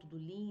som, tudo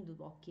lindo,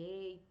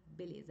 ok,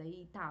 beleza.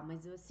 Aí tá,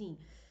 mas eu assim,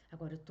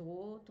 agora eu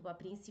tô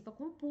apreensiva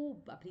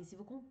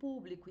apreensiva com o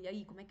público. E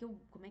aí, como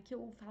é que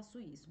eu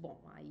faço isso?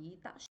 Bom, aí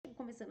tá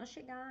começando a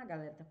chegar, a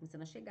galera tá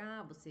começando a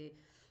chegar, você.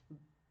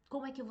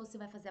 Como é que você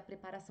vai fazer a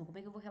preparação? Como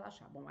é que eu vou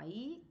relaxar? Bom,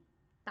 aí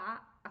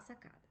tá a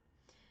sacada.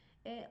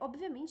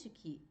 Obviamente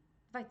que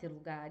vai ter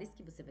lugares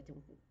que você vai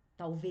ter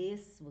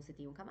talvez você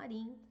tenha um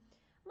camarim,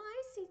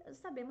 mas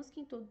sabemos que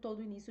em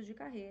todo início de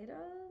carreira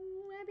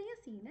não é bem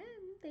assim, né?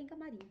 Não tem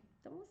camarim.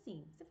 Então,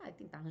 assim, você vai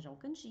tentar arranjar um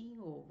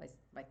cantinho, ou vai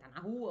estar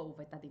na rua, ou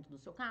vai estar dentro do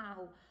seu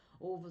carro,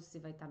 ou você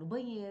vai estar no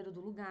banheiro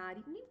do lugar,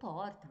 e não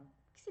importa.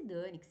 Que se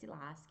dane, que se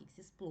lasque, que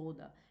se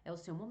exploda. É o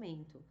seu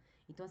momento.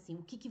 Então, assim,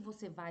 o que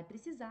você vai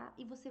precisar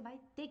e você vai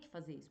ter que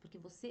fazer isso, porque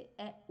você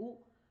é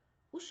o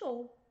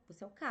show.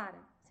 Você é o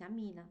cara, você é a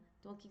mina.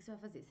 Então, o que você vai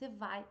fazer? Você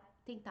vai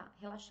tentar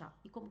relaxar.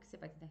 E como que você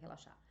vai tentar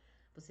relaxar?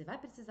 Você vai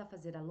precisar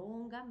fazer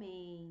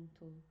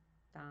alongamento,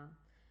 tá?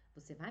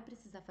 Você vai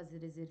precisar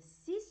fazer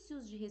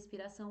exercícios de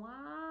respiração.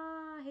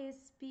 A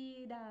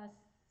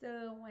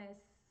respiração é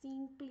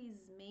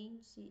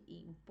simplesmente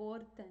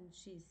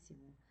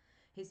importantíssimo.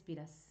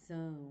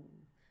 Respiração.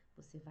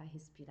 Você vai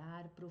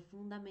respirar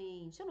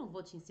profundamente. Eu não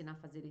vou te ensinar a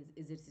fazer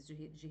exercício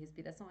de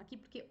respiração aqui,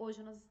 porque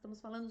hoje nós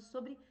estamos falando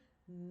sobre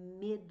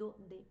medo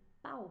de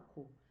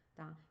palco,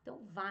 tá?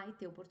 Então vai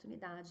ter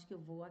oportunidade que eu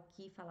vou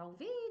aqui falar um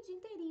vídeo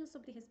inteirinho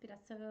sobre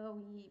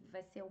respiração e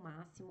vai ser o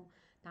máximo,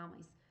 tá?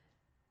 Mas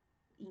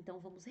então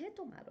vamos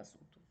retomar o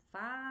assunto.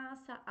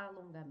 Faça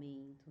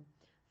alongamento,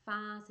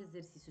 faça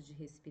exercício de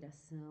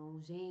respiração.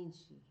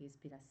 Gente,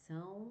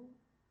 respiração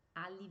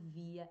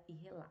alivia e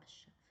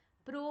relaxa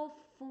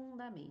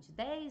profundamente,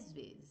 10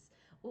 vezes.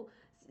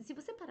 Se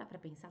você parar pra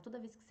pensar, toda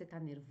vez que você tá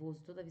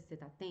nervoso, toda vez que você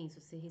tá tenso,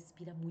 você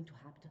respira muito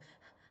rápido.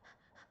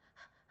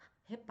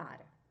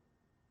 Repara,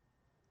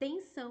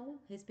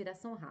 tensão,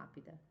 respiração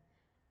rápida.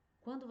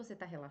 Quando você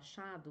tá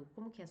relaxado,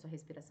 como que é a sua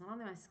respiração? Ela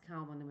não é mais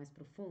calma, não é mais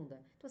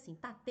profunda? Então assim,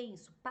 tá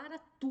tenso, para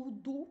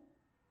tudo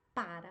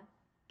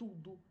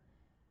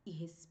e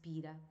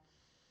respira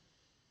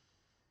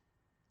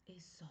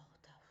e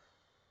solta.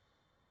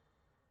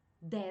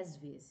 10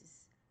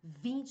 vezes,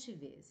 20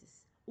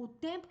 vezes. O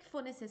tempo que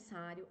for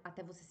necessário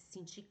até você se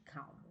sentir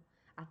calmo.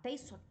 Até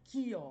isso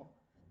aqui, ó,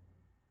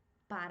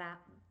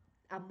 para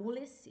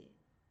amolecer.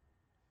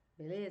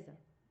 Beleza?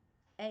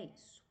 É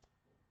isso.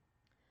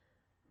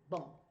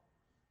 Bom,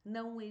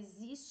 não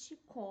existe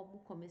como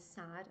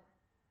começar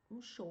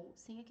um show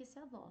sem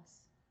aquecer a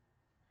voz.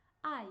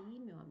 Aí,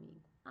 meu amigo,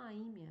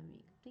 aí, minha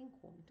amiga, tem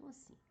como. Então,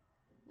 assim,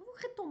 vou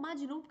retomar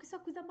de novo porque isso é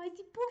a coisa mais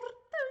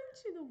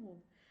importante do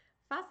mundo.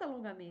 Faça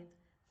alongamento,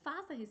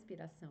 faça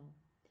respiração.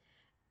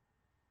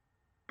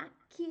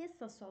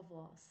 Aqueça a sua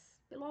voz,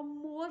 pelo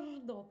amor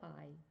do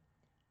Pai.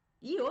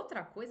 E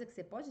outra coisa que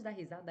você pode dar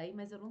risada aí,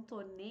 mas eu não tô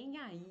nem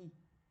aí,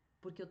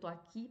 porque eu tô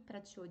aqui para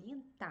te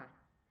orientar.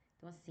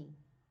 Então, assim,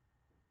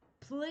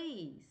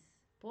 please,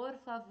 por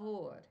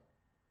favor,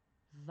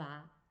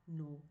 vá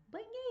no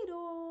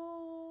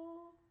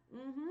banheiro.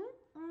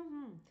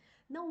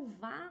 Não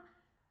vá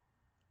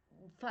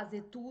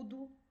fazer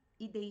tudo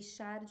e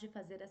deixar de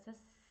fazer essa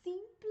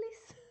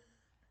simples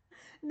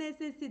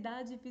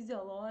necessidade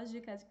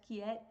fisiológica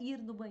que é ir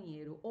no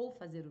banheiro. Ou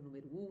fazer o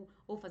número 1,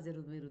 ou fazer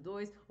o número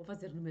 2, ou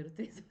fazer o número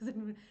 3.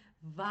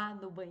 Vá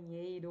no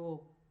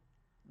banheiro.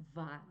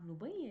 Vá no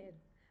banheiro.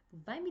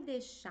 Vai me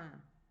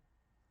deixar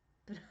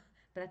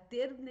para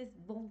ter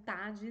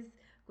vontades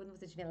quando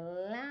você estiver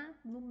lá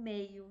no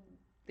meio,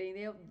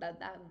 entendeu?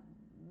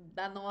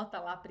 da nota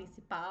lá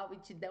principal e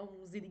te der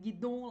um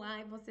ziriguidum lá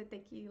e você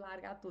tem que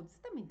largar tudo. Você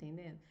tá me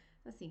entendendo?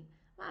 Assim,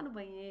 lá no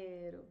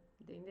banheiro,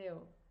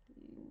 entendeu?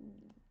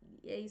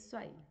 E é isso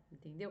aí,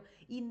 entendeu?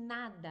 E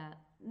nada,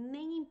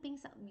 nem em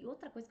pensar. E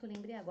outra coisa que eu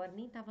lembrei agora,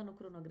 nem tava no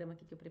cronograma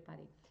aqui que eu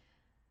preparei.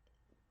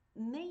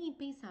 Nem em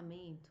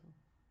pensamento,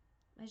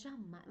 mas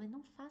jamais, mas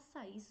não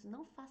faça isso,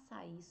 não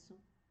faça isso.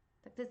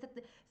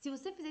 Se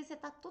você fizer isso, você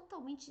tá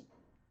totalmente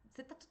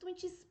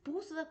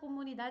expulso da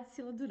comunidade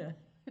Siladurã.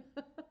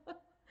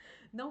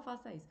 Não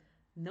faça isso.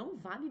 Não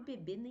vá me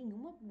beber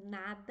nenhuma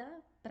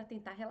nada para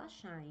tentar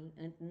relaxar, hein?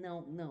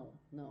 Não, não,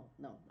 não,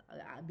 não.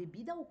 A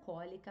bebida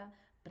alcoólica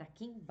para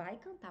quem vai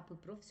cantar por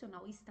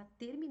profissional está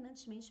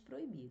terminantemente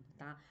proibido,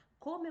 tá?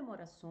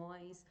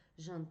 Comemorações,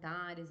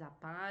 jantares à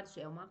parte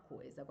é uma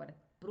coisa. Agora,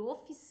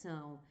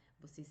 profissão,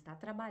 você está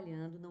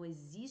trabalhando, não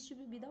existe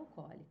bebida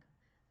alcoólica.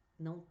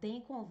 Não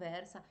tem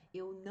conversa,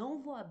 eu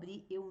não vou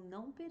abrir, eu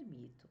não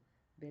permito.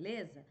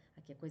 Beleza?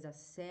 Aqui é coisa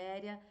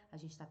séria, a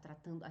gente tá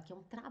tratando, aqui é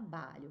um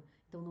trabalho.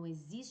 Então não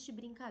existe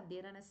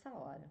brincadeira nessa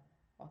hora,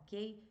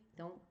 ok?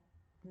 Então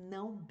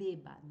não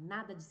beba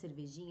nada de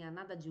cervejinha,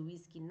 nada de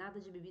uísque, nada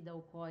de bebida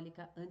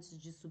alcoólica antes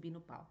de subir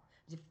no palco.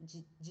 De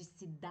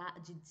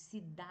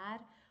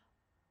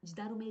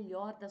dar o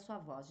melhor da sua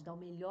voz, de dar o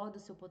melhor do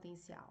seu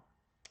potencial,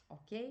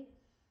 ok?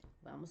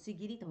 Vamos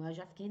seguir então. Eu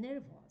já fiquei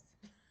nervosa.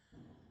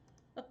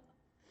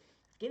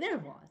 Fiquei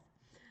nervosa.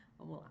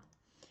 Vamos lá.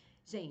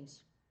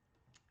 Gente,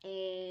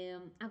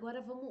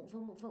 agora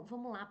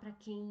vamos lá para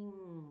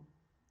quem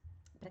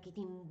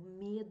tem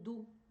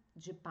medo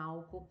de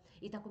palco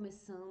e tá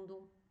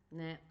começando,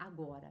 né,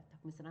 agora. Tá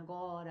começando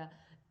agora,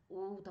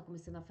 ou tá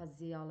começando a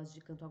fazer aulas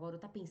de canto agora, ou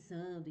tá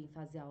pensando em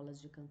fazer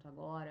aulas de canto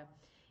agora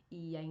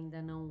e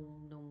ainda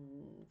não,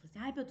 assim,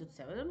 ai meu Deus do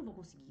céu, eu não vou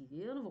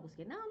conseguir, eu não vou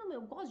conseguir. Não, não,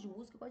 eu gosto de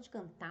música, eu gosto de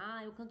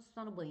cantar, eu canto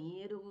só no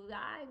banheiro,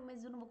 ai,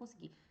 mas eu não vou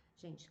conseguir.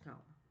 Gente,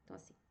 calma. Então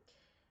assim,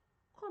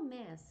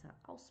 começa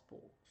aos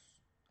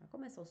poucos, tá?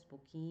 Começa aos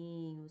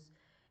pouquinhos.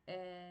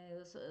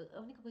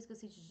 A única coisa que eu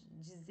sei te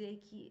dizer é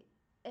que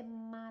é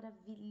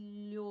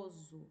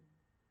maravilhoso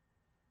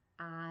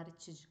a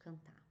arte de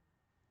cantar.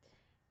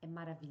 É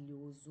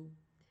maravilhoso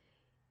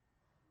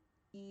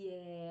e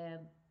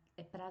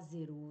é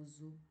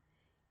prazeroso.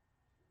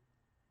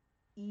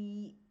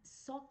 E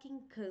só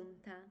quem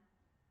canta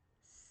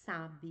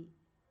sabe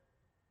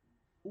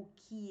o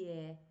que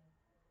é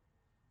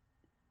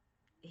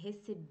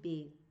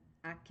receber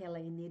aquela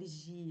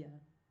energia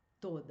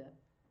toda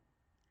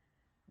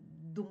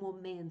do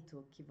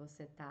momento que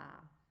você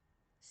tá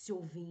se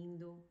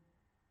ouvindo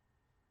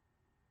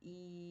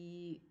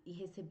e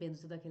recebendo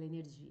toda aquela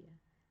energia.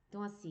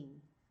 Então,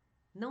 assim,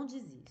 não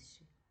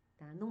desiste,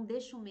 tá? Não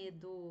deixa o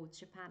medo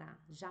te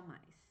parar,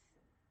 jamais.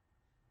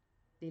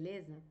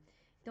 Beleza?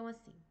 Então,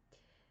 assim,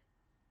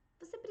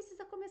 você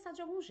precisa começar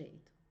de algum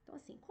jeito. Então,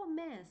 assim,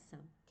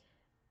 começa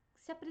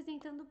se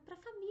apresentando pra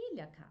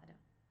família, cara.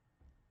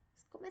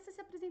 Começa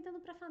se apresentando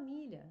pra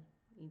família,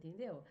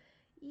 entendeu?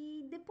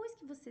 E depois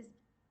que você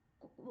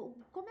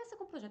começa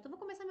com o projeto. Eu vou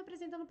começar me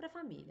apresentando para a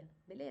família,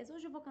 beleza?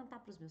 Hoje eu vou cantar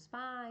para os meus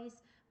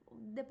pais,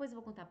 depois eu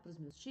vou cantar para os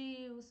meus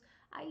tios,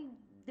 aí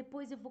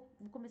depois eu vou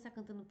começar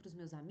cantando para os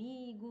meus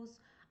amigos,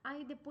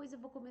 aí depois eu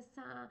vou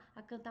começar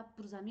a cantar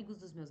para os amigos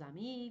dos meus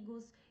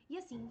amigos, e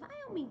assim,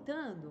 vai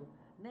aumentando,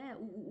 né,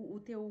 o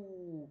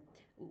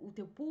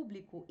teu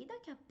público, e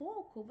daqui a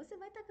pouco você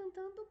vai estar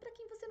cantando para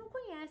quem você não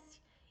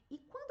conhece. E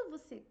quando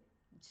você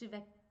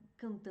estiver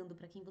cantando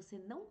para quem você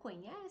não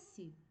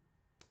conhece,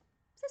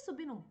 você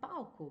subir num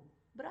palco,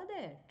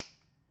 brother,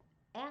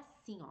 é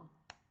assim, ó,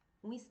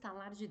 um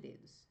estalar de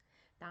dedos,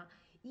 tá?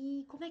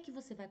 E como é que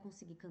você vai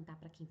conseguir cantar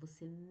para quem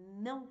você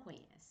não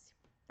conhece,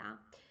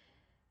 tá?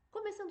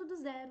 Começando do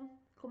zero,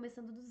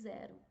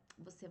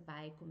 você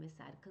vai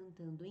começar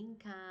cantando em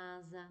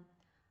casa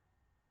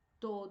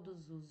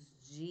todos os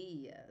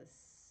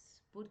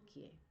dias. Por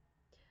quê?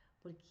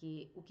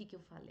 Porque o que eu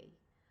falei?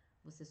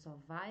 Você só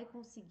vai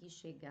conseguir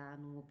chegar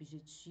num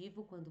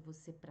objetivo quando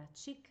você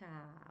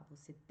praticar.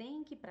 Você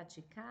tem que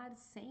praticar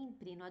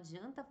sempre. Não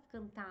adianta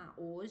cantar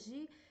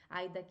hoje,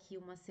 aí daqui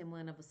uma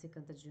semana você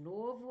canta de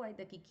novo, aí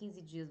daqui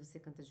 15 dias você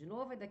canta de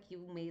novo, aí daqui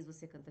um mês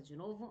você canta de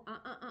novo.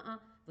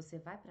 Você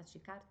vai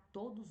praticar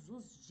todos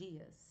os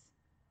dias.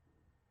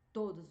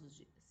 Todos os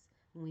dias.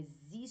 Não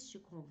existe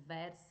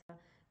conversa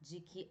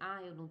de que,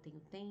 eu não tenho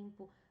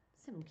tempo.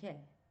 Você não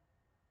quer?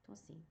 Então,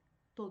 assim,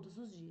 todos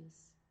os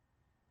dias.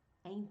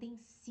 É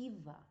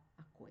intensiva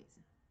a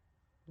coisa,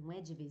 não é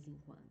de vez em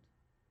quando,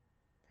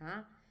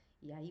 tá?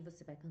 E aí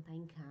você vai cantar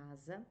em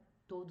casa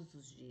todos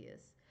os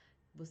dias.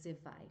 Você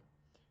vai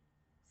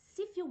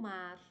se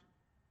filmar,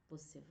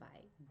 você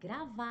vai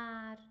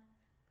gravar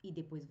e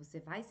depois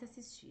você vai se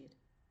assistir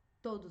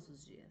todos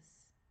os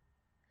dias.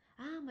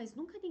 Mas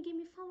nunca ninguém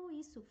me falou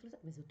isso.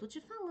 Mas eu tô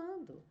te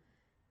falando.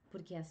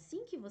 Porque é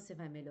assim que você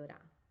vai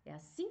melhorar. É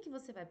assim que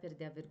você vai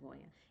perder a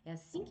vergonha. É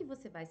assim que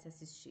você vai se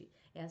assistir.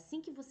 É assim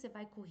que você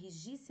vai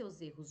corrigir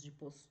seus erros de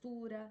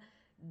postura,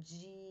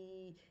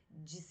 de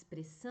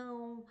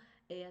expressão.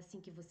 É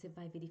assim que você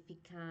vai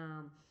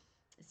verificar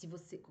se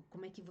você,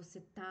 como é que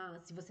você tá,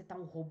 se você tá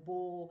um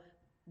robô,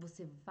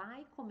 você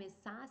vai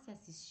começar a se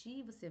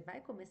assistir, você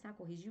vai começar a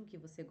corrigir o que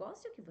você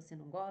gosta e o que você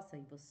não gosta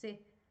em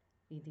você,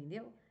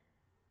 entendeu?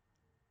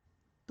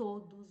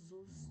 Todos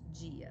os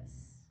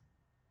dias.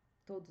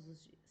 Todos os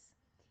dias.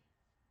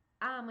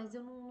 Ah, mas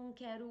eu não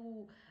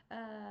quero.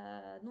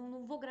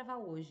 Não vou gravar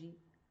hoje.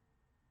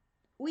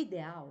 O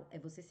ideal é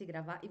você se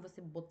gravar e você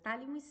botar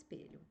ali um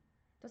espelho.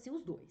 Então, assim,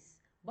 os dois.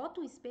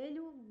 Bota um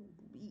espelho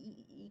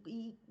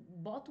e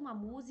bota uma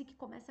música e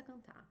começa a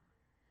cantar.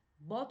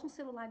 Bota um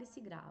celular e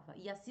se grava.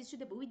 E assiste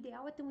depois. O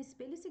ideal é ter um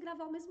espelho e se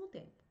gravar ao mesmo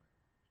tempo.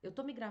 Eu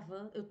tô me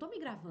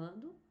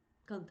gravando,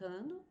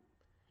 cantando,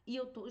 e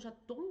já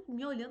tô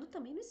me olhando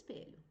também no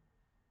espelho.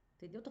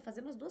 Entendeu? Eu tô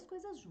fazendo as duas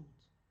coisas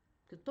juntos.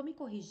 Porque eu tô me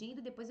corrigindo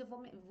e depois eu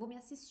vou me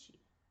assistir.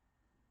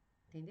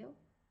 Entendeu?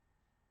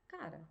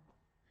 Cara,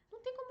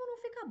 não tem como não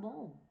ficar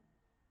bom.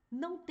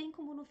 Não tem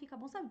como não ficar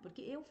bom, sabe?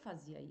 Porque eu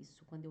fazia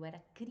isso quando eu era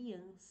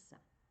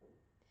criança.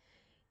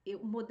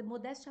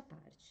 Modéstia à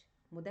parte.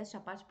 Modéstia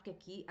à parte,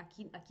 porque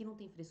aqui não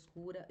tem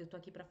frescura. Eu tô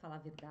aqui pra falar a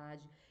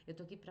verdade. Eu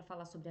tô aqui pra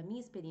falar sobre a minha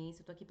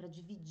experiência. Eu tô aqui pra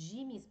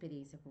dividir minha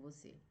experiência com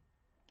você.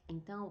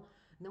 Então,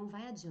 não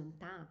vai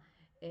adiantar.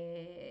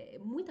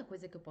 Muita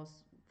coisa que eu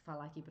posso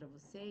falar aqui pra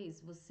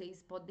vocês,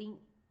 vocês podem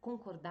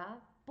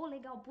concordar. Pô,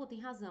 legal, pô, tem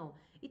razão.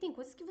 E tem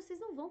coisas que vocês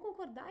não vão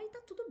concordar e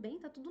tá tudo bem,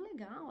 tá tudo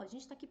legal. A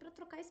gente tá aqui pra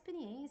trocar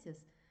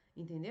experiências,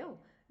 entendeu?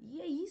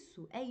 E é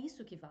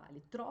isso que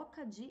vale.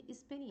 Troca de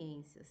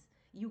experiências.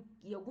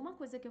 E alguma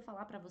coisa que eu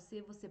falar pra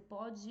você, você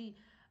pode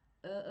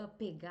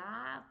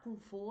pegar com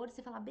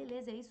força e falar,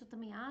 beleza, é isso, eu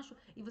também acho.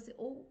 E você,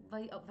 ou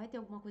vai ter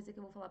alguma coisa que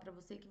eu vou falar pra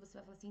você que você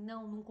vai falar assim,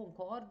 não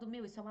concordo,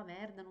 meu, isso é uma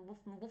merda, não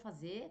vou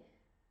fazer.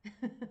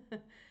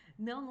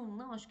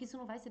 Não, acho que isso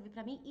não vai servir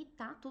pra mim. E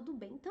tá tudo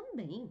bem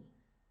também,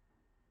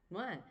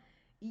 não é?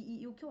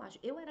 E o que eu acho?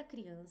 Eu era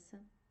criança,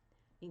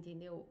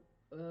 entendeu?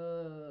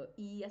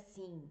 E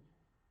assim,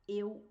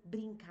 eu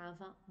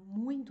brincava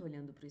muito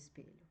olhando pro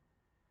espelho.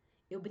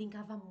 Eu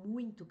brincava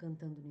muito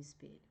cantando no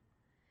espelho.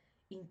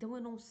 Então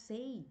eu não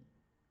sei.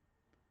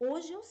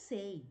 Hoje eu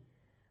sei,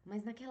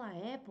 mas naquela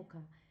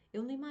época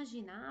eu não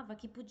imaginava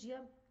que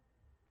podia,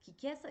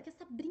 que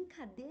essa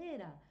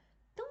brincadeira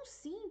tão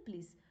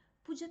simples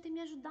podia ter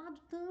me ajudado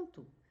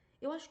tanto.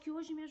 Eu acho que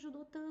hoje me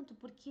ajudou tanto,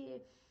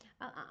 porque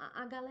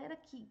a galera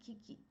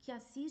que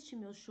assiste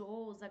meus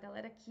shows, a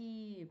galera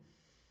que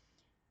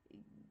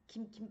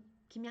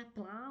me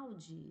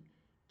aplaude,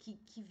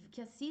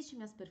 que assiste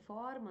minhas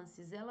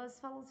performances, elas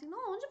falam assim,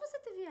 não, onde você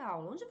teve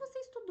aula? Onde você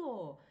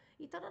estudou?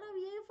 E tarará,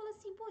 e aí eu falo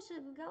assim,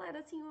 poxa, galera,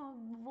 assim, ó,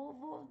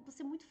 vou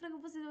ser muito franca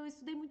com vocês, eu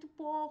estudei muito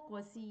pouco,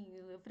 assim,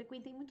 eu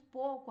frequentei muito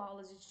pouco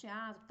aulas de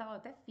teatro e tal, eu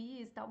até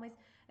fiz e tal, mas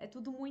é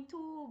tudo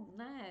muito,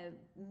 né,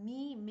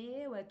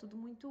 meu, é tudo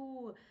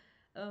muito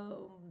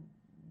ahn,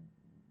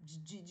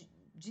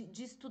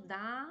 de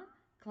estudar,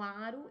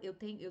 claro, eu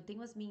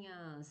tenho as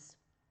minhas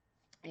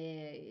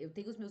eu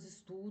tenho os meus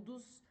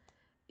estudos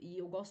e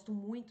eu gosto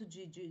muito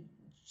de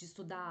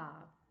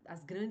estudar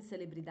as grandes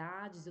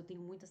celebridades. Eu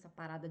tenho muito essa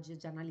parada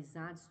de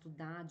analisar, de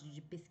estudar,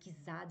 de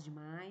pesquisar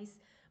demais.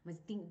 Mas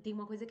tem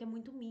uma coisa que é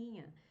muito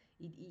minha.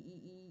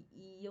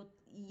 E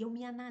eu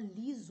me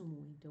analiso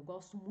muito. Eu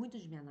gosto muito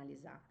de me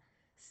analisar.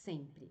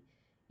 Sempre.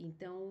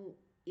 Então,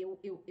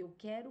 eu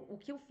quero. O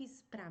que eu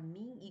fiz pra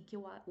mim e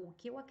o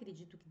que eu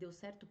acredito que deu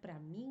certo pra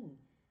mim,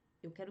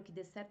 eu quero que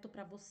dê certo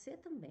pra você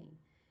também.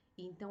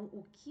 Então,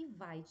 o que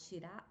vai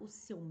tirar o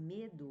seu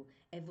medo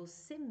é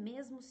você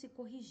mesmo se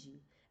corrigir,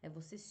 é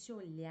você se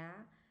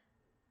olhar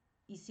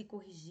e se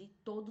corrigir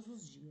todos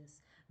os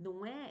dias.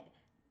 Não é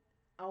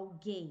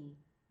alguém.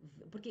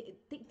 Porque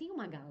tem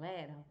uma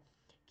galera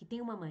que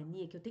tem uma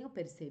mania que eu tenho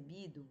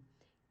percebido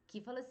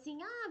que fala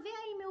assim: ah, vê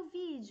aí meu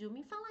vídeo,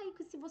 me fala aí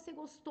se você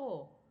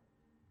gostou.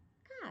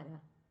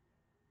 Cara,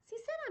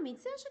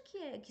 sinceramente, você acha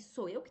que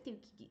sou eu que tenho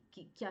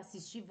que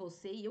assistir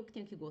você e eu que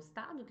tenho que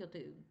gostar do que eu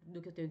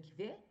tenho que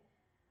ver?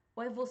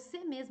 Ou é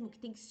você mesmo que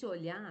tem que se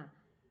olhar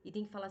e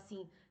tem que falar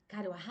assim,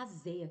 cara, eu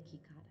arrasei aqui,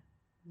 cara.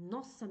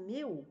 Nossa,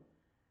 eu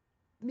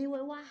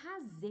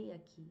arrasei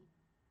aqui.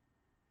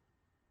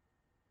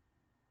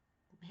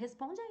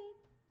 Responde aí.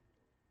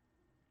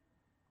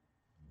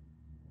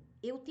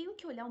 Eu tenho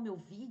que olhar o meu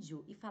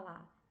vídeo e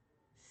falar,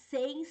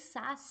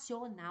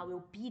 sensacional,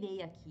 eu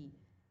pirei aqui.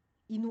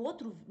 E no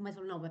outro, mas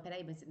não, mas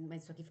peraí,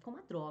 mas isso aqui ficou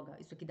uma droga.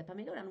 Isso aqui dá pra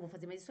melhorar, não vou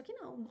fazer mais isso aqui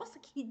não. Nossa,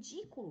 que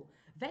ridículo.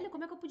 Velho,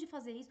 como é que eu pude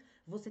fazer isso?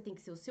 Você tem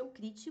que ser o seu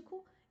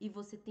crítico e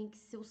você tem que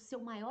ser o seu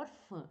maior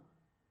fã.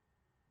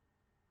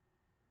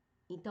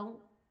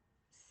 Então,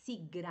 se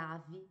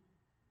grave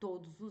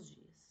todos os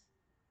dias.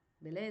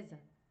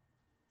 Beleza?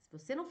 Se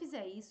você não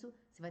fizer isso,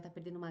 você vai estar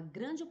perdendo uma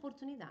grande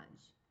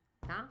oportunidade,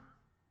 tá?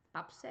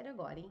 Papo sério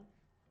agora, hein?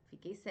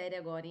 Fiquei séria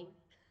agora, hein?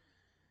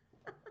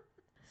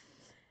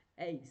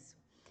 É isso.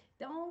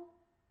 Então,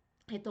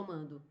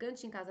 retomando,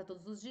 cante em casa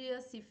todos os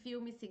dias, se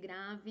filme, se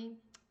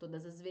grave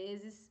todas as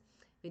vezes,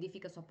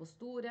 verifica a sua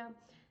postura,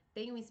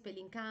 tenha um espelho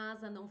em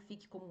casa, não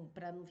fique como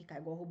para não ficar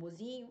igual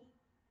robozinho,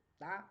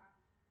 tá?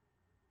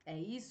 É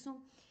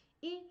isso.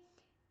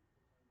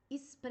 E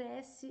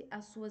expresse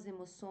as suas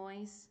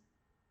emoções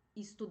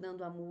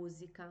estudando a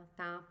música,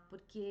 tá?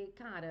 Porque,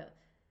 cara,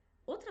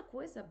 outra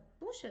coisa,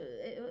 puxa,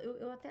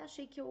 eu até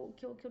achei que eu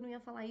não ia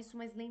falar isso,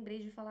 mas lembrei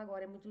de falar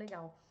agora, é muito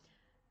legal.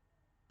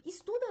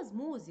 Estuda as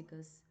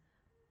músicas,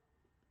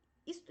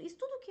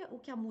 estuda o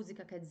que a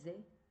música quer dizer.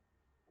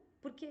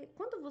 Porque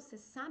quando você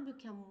sabe o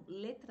que a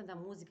letra da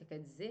música quer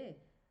dizer,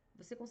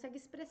 você consegue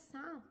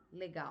expressar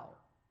legal,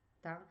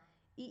 tá?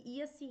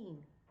 E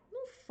assim,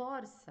 não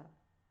força,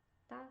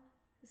 tá?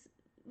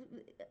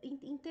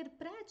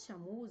 Interprete a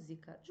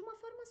música de uma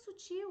forma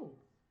sutil,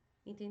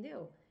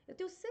 entendeu? Eu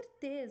tenho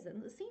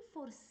certeza, sem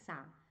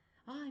forçar.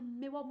 Ai,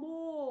 meu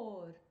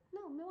amor!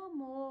 Não, meu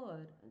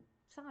amor,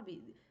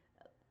 sabe?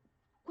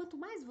 Quanto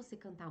mais você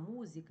cantar a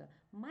música,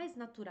 mais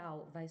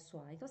natural vai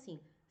soar. Então, assim,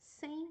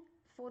 sem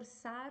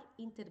forçar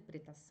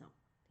interpretação,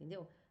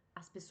 entendeu?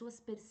 As pessoas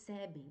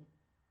percebem,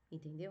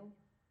 entendeu?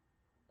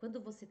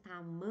 Quando você tá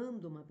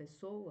amando uma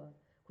pessoa,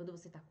 quando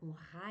você tá com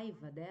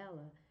raiva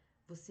dela,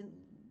 você,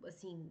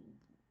 assim,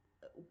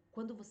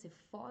 quando você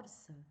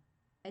força.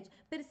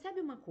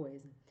 Percebe uma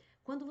coisa: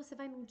 quando você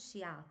vai num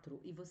teatro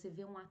e você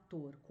vê um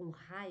ator com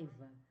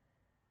raiva,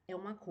 é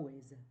uma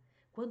coisa.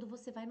 Quando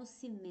você vai no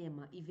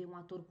cinema e vê um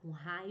ator com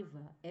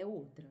raiva, é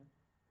outra.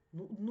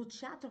 No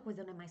teatro a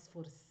coisa não é mais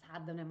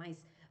forçada, não é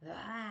mais.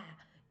 Ah!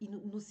 E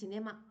no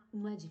cinema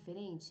não é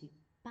diferente?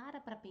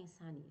 Para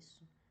pensar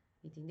nisso.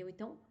 Entendeu?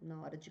 Então, na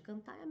hora de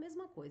cantar é a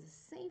mesma coisa.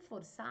 Sem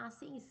forçar,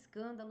 sem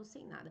escândalo,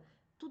 sem nada.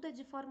 Tudo é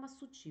de forma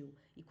sutil.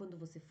 E quando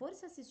você for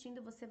se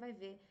assistindo, você vai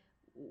ver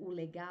o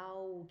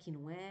legal, o que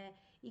não é.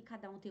 E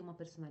cada um tem uma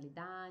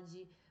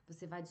personalidade.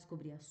 Você vai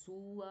descobrir a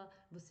sua.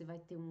 Você vai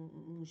ter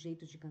um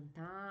jeito de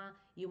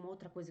cantar. E uma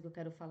outra coisa que eu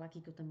quero falar aqui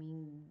que eu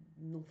também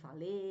não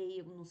falei.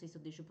 Eu não sei se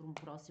eu deixo para um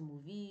próximo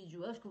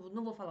vídeo. Eu acho que eu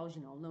não vou falar hoje,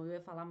 não. Não, eu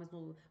ia falar, mas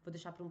não, vou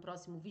deixar para um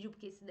próximo vídeo,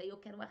 porque esse daí eu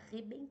quero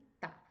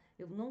arrebentar.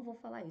 Eu não vou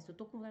falar isso. Eu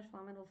tô com vontade de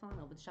falar, mas não vou falar,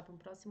 não. Vou deixar para um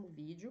próximo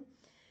vídeo.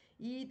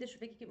 E deixa eu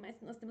ver o que mais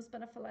nós temos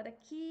para falar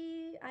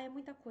aqui. Ah, é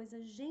muita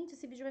coisa. Gente,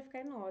 esse vídeo vai ficar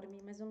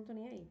enorme, mas eu não tô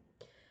nem aí.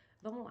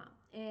 Vamos lá.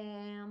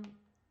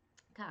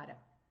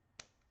 Cara,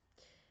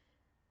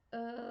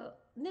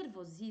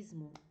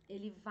 nervosismo,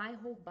 ele vai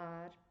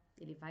roubar,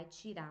 ele vai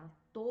tirar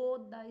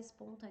toda a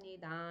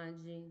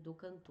espontaneidade do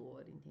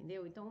cantor,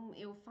 entendeu? Então,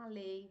 eu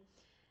falei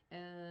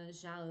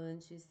já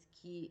antes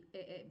que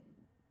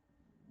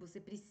você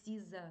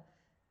precisa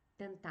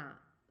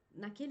tentar,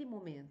 naquele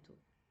momento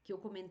que eu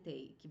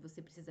comentei, que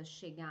você precisa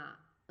chegar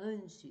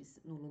antes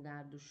no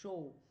lugar do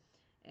show,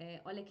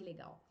 olha que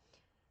legal.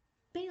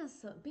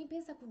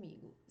 Pensa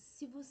comigo.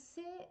 Se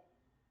você.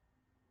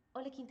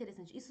 Olha que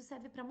interessante. Isso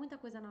serve para muita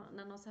coisa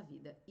na nossa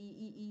vida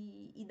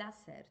e dá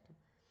certo.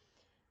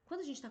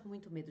 Quando a gente tá com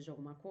muito medo de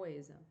alguma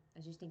coisa, a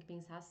gente tem que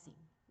pensar assim.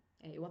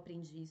 Eu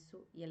aprendi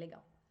isso e é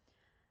legal.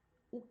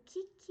 O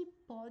que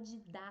pode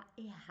dar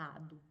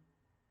errado?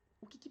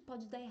 O que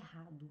pode dar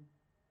errado?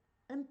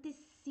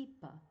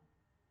 Antecipa,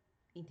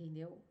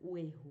 entendeu? O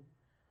erro,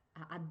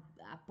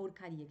 a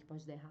porcaria que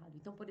pode dar errado.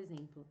 Então, por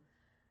exemplo,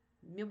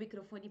 meu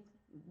microfone,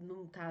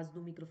 no caso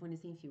do microfone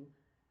sem fio,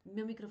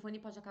 meu microfone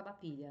pode acabar a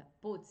pilha.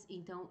 Putz,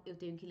 então eu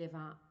tenho que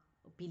levar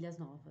pilhas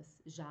novas,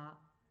 já,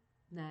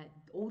 né?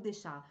 Ou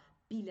deixar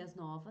pilhas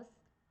novas,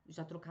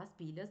 já trocar as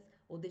pilhas,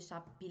 ou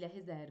deixar pilha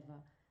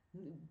reserva.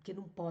 Porque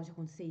não pode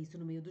acontecer isso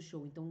no meio do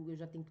show. Então eu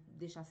já tenho que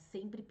deixar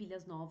sempre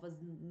pilhas novas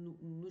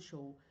no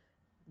show.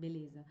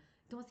 Beleza.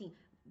 Então, assim,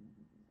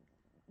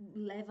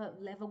 leva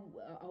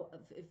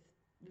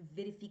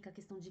verifica a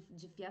questão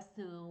de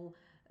fiação,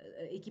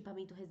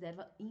 equipamento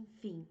reserva,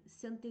 enfim,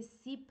 se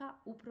antecipa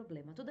o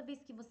problema. Toda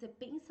vez que você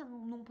pensa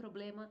num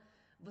problema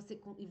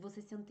e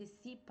você se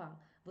antecipa,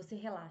 você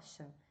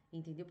relaxa,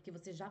 entendeu? Porque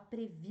você já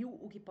previu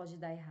o que pode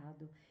dar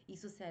errado.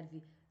 Isso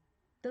serve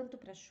tanto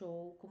para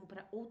show como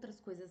para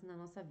outras coisas na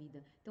nossa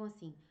vida. Então,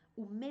 assim,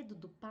 o medo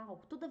do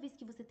palco, toda vez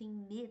que você tem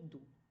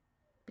medo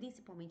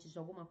principalmente de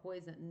alguma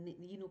coisa,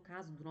 e no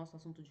caso do nosso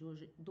assunto de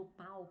hoje, do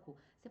palco,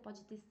 você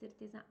pode ter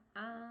certeza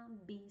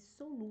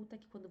absoluta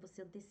que quando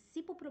você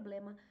antecipa o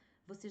problema,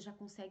 você já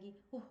consegue.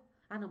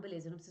 Ah, não,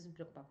 beleza, eu não preciso me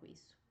preocupar com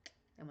isso.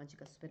 É uma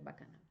dica super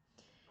bacana.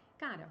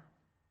 Cara,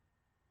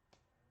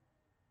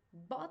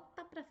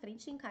 bota pra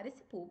frente e encara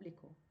esse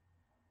público.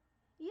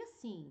 E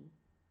assim,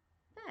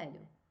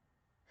 velho,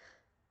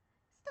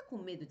 você tá com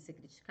medo de ser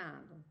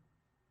criticado?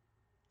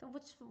 Então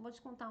vou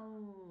te contar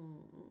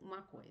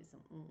uma coisa.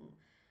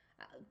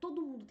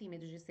 Todo mundo tem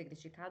medo de ser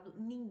criticado,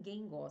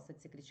 ninguém gosta de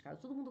ser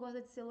criticado, todo mundo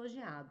gosta de ser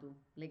elogiado.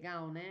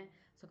 Legal, né?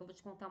 Só que eu vou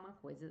te contar uma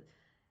coisa.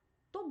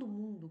 Todo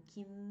mundo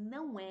que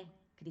não é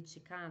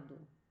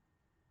criticado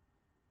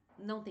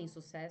não tem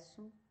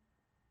sucesso,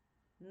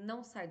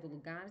 não sai do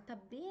lugar, tá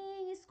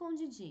bem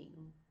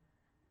escondidinho.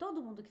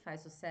 Todo mundo que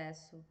faz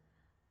sucesso,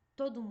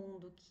 todo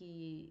mundo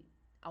que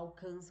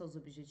alcança os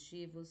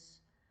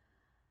objetivos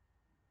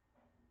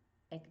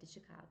é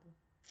criticado.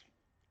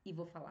 E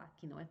vou falar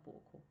que não é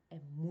pouco, é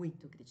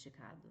muito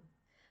criticado.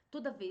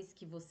 Toda vez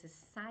que você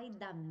sai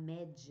da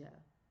média,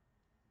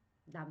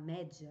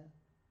 média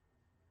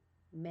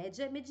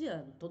é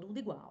mediano, todo mundo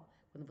igual.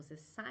 Quando você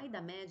sai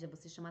da média,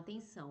 você chama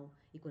atenção.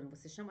 E quando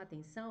você chama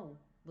atenção,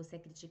 você é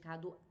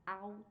criticado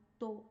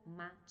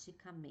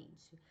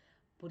automaticamente.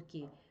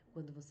 Porque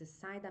quando você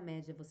sai da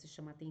média, você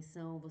chama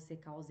atenção, você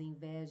causa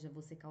inveja,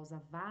 você causa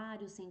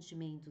vários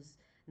sentimentos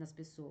nas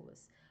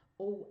pessoas.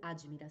 Ou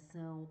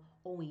admiração,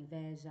 ou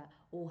inveja,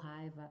 ou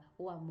raiva,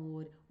 ou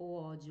amor, ou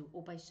ódio,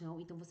 ou paixão.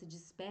 Então você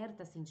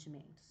desperta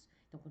sentimentos.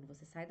 Então quando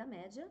você sai da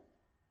média,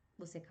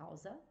 você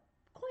causa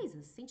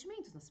coisas,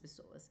 sentimentos nas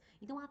pessoas.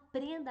 Então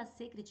aprenda a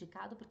ser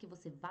criticado, porque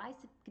você vai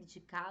ser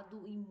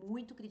criticado e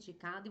muito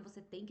criticado, e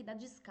você tem que dar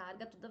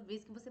descarga toda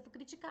vez que você for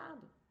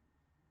criticado.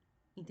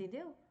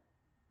 Entendeu?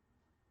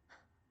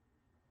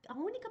 A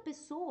única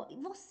pessoa,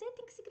 você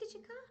tem que se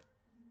criticar.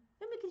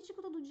 Eu me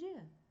critico todo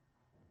dia.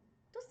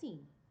 Então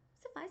assim,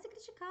 você vai ser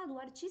criticado, o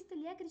artista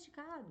ele é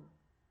criticado.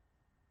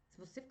 Se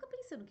você fica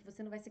pensando que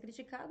você não vai ser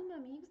criticado, meu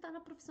amigo, está na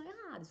profissão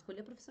errada,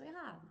 escolheu a profissão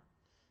errada.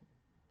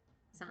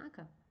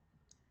 Saca?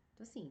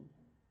 Então assim,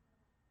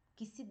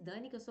 que se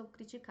dane que eu sou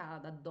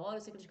criticada, adoro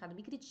ser criticada,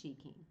 me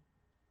critiquem.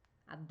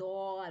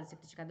 Adoro ser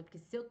criticada, porque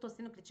se eu tô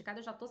sendo criticada,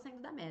 eu já tô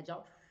saindo da média.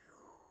 Ó.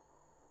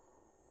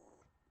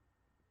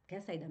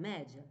 Quer sair da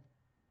média?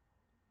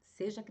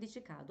 Seja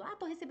criticado. Ah,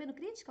 tô recebendo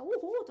crítica?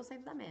 Uhul, tô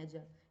saindo da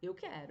média. Eu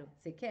quero.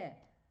 Você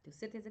quer? Tenho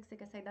certeza que você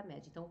quer sair da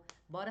média. Então,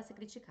 bora ser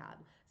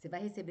criticado. Você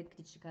vai receber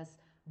críticas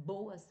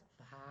boas?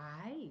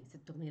 Vai. Você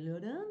tá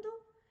melhorando?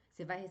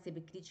 Você vai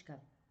receber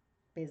crítica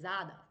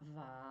pesada?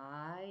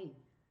 Vai.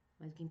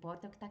 Mas o que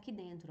importa é o que tá aqui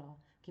dentro, ó. O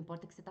que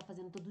importa é o que você tá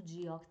fazendo todo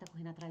dia, ó. Que tá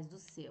correndo atrás do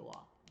seu,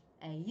 ó.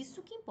 É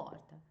isso que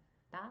importa,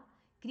 tá?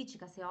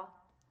 Crítica, você, ó.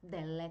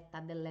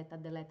 Deleta, deleta,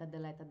 deleta,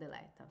 deleta,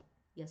 deleta.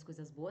 E as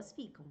coisas boas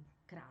ficam.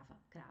 Crava,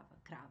 crava,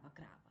 crava,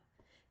 crava.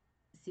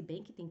 Se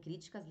bem que tem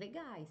críticas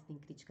legais, tem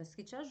críticas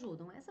que te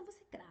ajudam. Essa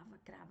você crava,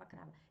 crava,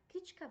 crava.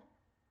 Crítica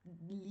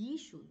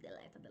lixo,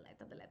 deleta,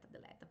 deleta, deleta,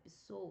 deleta.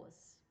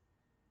 Pessoas.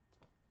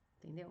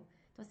 Entendeu?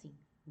 Então, assim,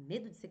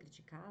 medo de ser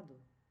criticado?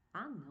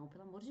 Ah, não,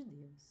 pelo amor de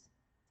Deus.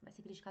 Você vai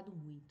ser criticado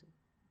muito.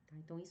 Tá?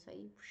 Então, isso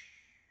aí.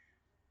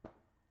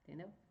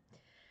 Entendeu?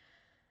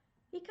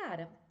 E,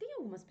 cara, tem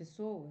algumas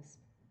pessoas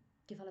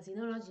que falam assim: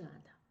 não, não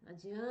adianta. Não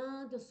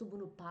adianta, eu subo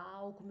no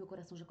palco, meu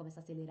coração já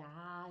começa a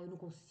acelerar, eu não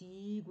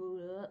consigo.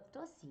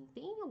 Então, assim,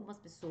 tem algumas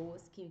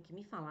pessoas que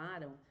me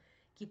falaram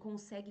que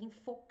conseguem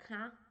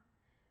focar.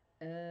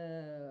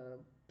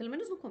 Pelo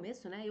menos no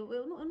começo, né?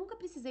 Eu nunca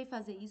precisei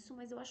fazer isso,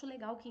 mas eu acho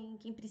legal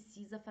quem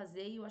precisa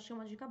fazer e eu achei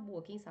uma dica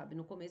boa. Quem sabe?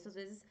 No começo, às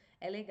vezes,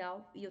 é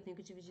legal e eu tenho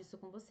que dividir isso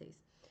com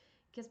vocês.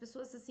 Que as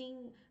pessoas,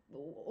 assim,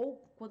 ou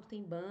quando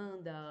tem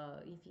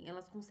banda, enfim,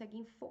 elas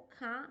conseguem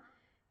focar,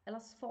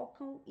 elas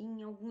focam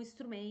em algum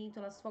instrumento,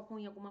 elas focam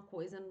em alguma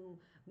coisa,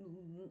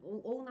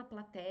 ou na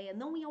plateia,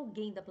 não em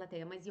alguém da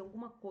plateia, mas em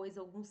alguma coisa,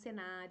 algum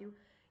cenário,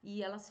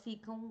 e elas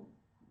ficam,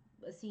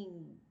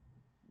 assim,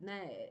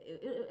 né?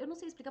 Eu não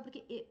sei explicar,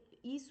 porque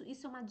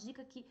isso é uma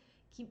dica que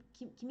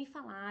me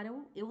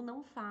falaram, eu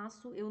não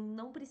faço, eu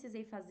não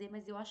precisei fazer,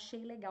 mas eu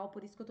achei legal,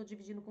 por isso que eu tô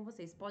dividindo com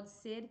vocês. Pode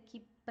ser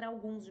que para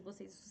alguns de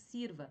vocês isso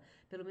sirva,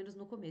 pelo menos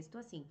no começo. Então,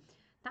 assim,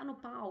 tá no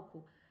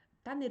palco,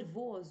 tá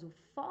nervoso,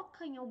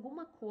 foca em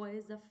alguma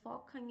coisa,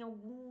 foca em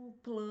algum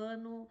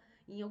plano,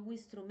 em algum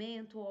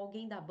instrumento, ou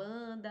alguém da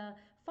banda,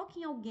 foca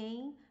em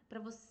alguém para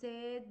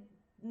você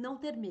não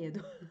ter medo.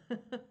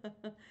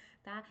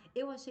 Tá?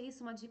 Eu achei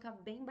isso uma dica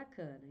bem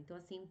bacana. Então,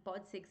 assim,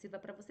 pode ser que sirva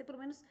para você, pelo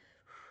menos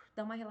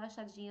dar uma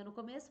relaxadinha no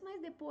começo,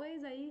 mas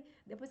depois aí,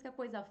 depois que a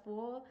coisa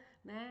for,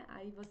 né,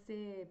 aí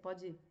você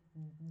pode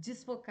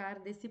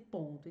desfocar desse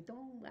ponto.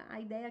 Então,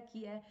 a ideia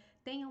aqui é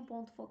tenha um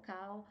ponto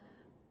focal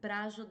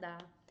para ajudar,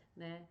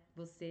 né,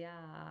 você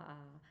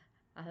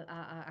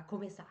a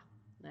começar,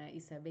 né?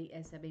 Isso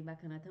é bem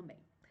bacana também.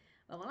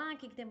 Vamos lá, o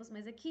que temos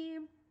mais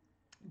aqui?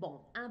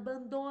 Bom,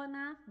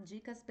 abandona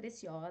dicas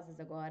preciosas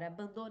agora,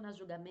 abandona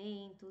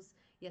julgamentos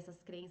e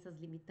essas crenças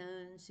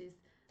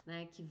limitantes,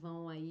 né, que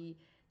vão aí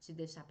te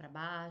deixar para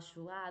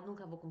baixo. Ah,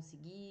 nunca vou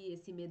conseguir,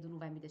 esse medo não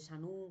vai me deixar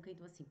nunca.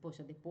 Então, assim,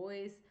 poxa,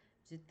 depois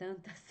de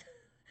tantas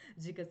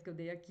dicas que eu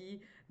dei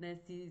aqui, né,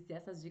 se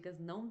essas dicas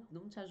não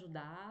te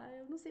ajudar,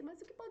 eu não sei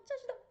mais o que pode te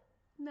ajudar.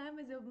 Né?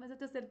 Mas eu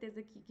tenho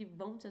certeza que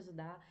vão te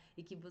ajudar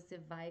e que você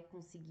vai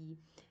conseguir.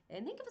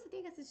 Nem que você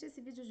tenha que assistir esse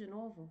vídeo de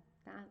novo,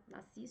 tá?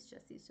 Assiste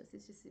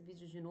esse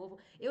vídeo de novo.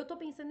 Eu tô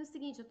pensando no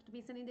seguinte, eu tô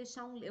pensando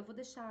em eu vou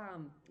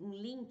deixar um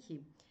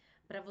link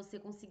para você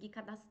conseguir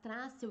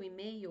cadastrar seu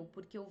e-mail,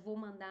 porque eu vou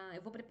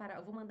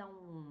mandar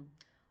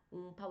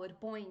um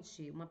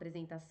PowerPoint, uma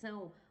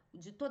apresentação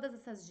de todas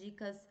essas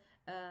dicas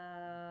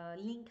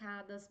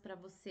linkadas para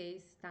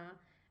vocês, tá?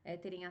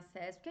 Terem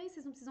acesso, porque aí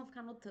vocês não precisam ficar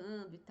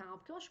anotando e tal,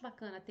 porque eu acho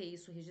bacana ter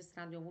isso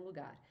registrado em algum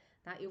lugar,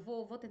 tá? Eu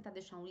vou tentar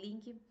deixar um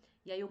link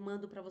e aí eu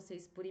mando para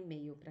vocês por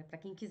e-mail, para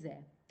quem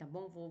quiser, tá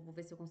bom? Vou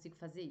ver se eu consigo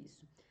fazer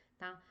isso,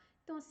 tá?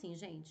 Então, assim,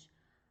 gente,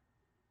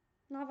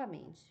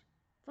 novamente,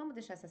 vamos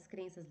deixar essas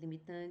crenças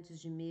limitantes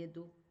de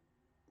medo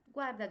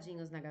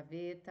guardadinhos na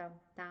gaveta,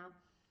 tá?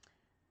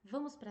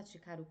 Vamos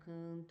praticar o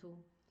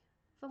canto,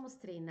 vamos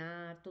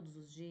treinar todos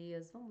os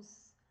dias,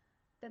 vamos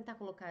tentar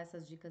colocar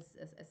essas dicas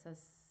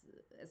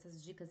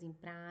em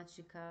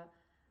prática.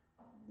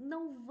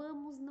 Não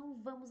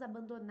vamos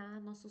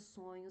abandonar nossos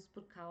sonhos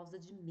por causa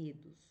de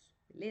medos,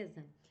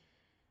 beleza?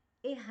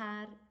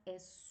 Errar é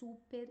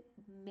super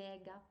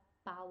mega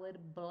power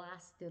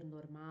blaster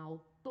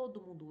normal.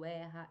 Todo mundo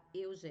erra.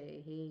 Eu já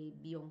errei,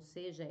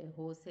 Beyoncé já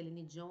errou,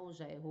 Celine Dion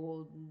já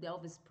errou,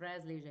 Elvis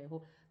Presley já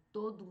errou.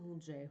 Todo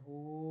mundo já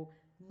errou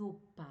no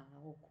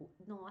palco.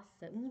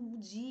 Nossa, um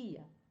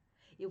dia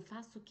eu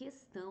faço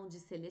questão de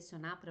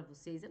selecionar para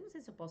vocês. Eu não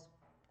sei se eu posso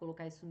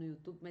colocar isso no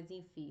YouTube, mas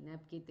enfim, né?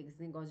 Porque tem esse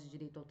negócio de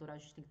direito autoral, a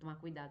gente tem que tomar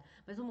cuidado.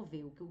 Mas vamos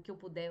ver, o que eu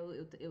puder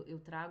eu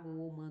trago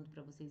ou mando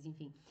para vocês,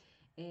 enfim.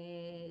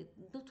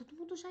 Todo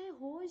mundo já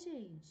errou,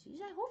 gente.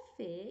 Já errou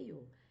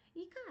feio.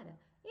 E, cara,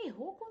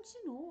 errou,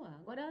 continua.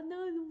 Agora,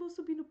 não vou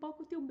subir no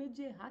palco, eu tenho medo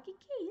de errar. Que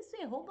é isso?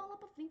 Errou, bola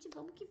pra frente,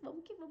 vamos que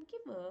vamos, que vamos, que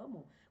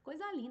vamos.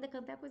 Coisa linda,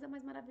 cantar é a coisa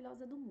mais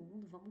maravilhosa do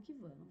mundo. Vamos que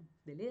vamos,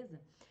 beleza?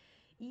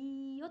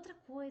 E outra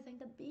coisa,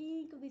 ainda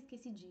bem que eu me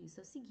esqueci disso,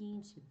 é o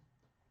seguinte: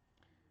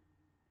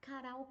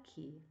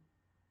 karaokê.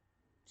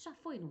 Já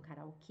foi num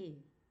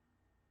karaokê?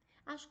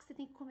 Acho que você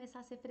tem que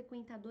começar a ser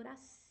frequentador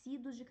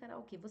assíduo de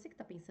karaokê. Você que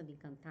tá pensando em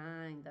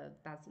cantar, ainda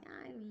tá assim,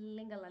 ai,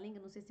 lenga la lenga,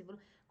 não sei se vou.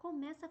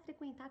 Começa a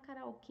frequentar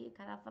karaokê,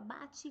 cara.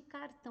 Bate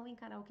cartão em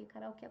karaokê.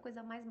 Karaokê é a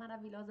coisa mais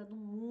maravilhosa do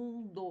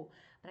mundo.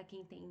 Pra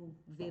quem tem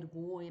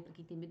vergonha, pra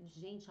quem tem medo.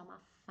 Gente, é uma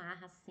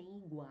farra sem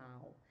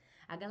igual.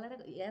 A galera,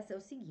 essa é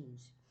o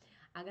seguinte.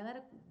 A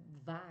galera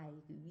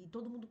vai e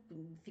todo mundo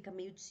fica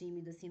meio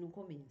tímido assim no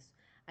começo.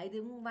 Aí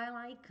um vai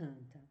lá e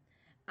canta.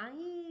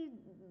 Aí,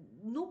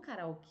 no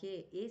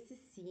karaokê, esse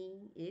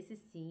sim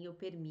eu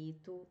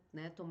permito,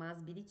 né, tomar as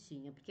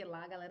biritinhas, porque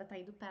lá a galera tá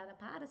indo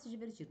para se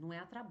divertir, não é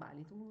a trabalho.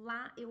 Então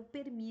lá eu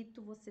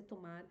permito você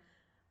tomar,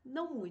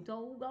 não muito,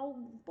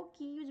 um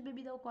pouquinho de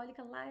bebida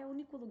alcoólica, lá é o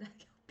único lugar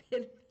que eu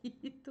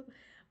permito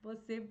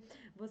você,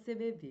 você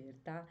beber,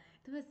 tá?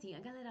 Então assim, a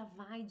galera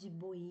vai de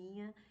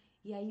boinha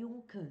e aí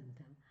um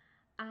canta.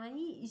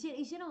 Aí,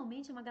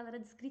 geralmente é uma galera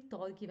de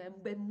escritório que vai,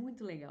 é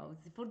muito legal.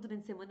 Se for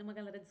durante a semana, é uma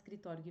galera de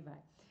escritório que vai.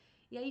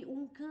 E aí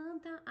um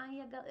canta,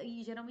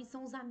 e geralmente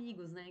são os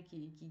amigos, né,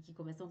 que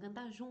começam a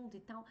cantar junto e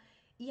tal.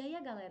 E aí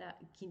a galera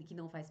que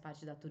não faz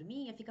parte da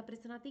turminha fica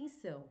prestando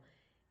atenção.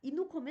 E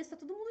no começo tá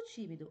todo mundo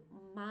tímido,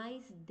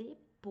 mas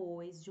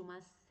depois de uma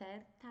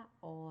certa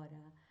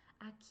hora,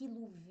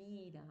 aquilo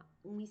vira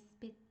um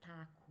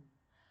espetáculo.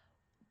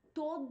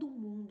 Todo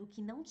mundo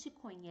que não te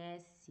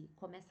conhece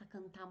começa a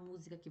cantar a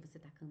música que você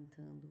tá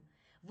cantando.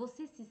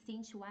 Você se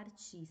sente o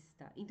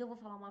artista. Então eu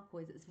vou falar uma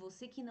coisa: se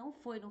você que não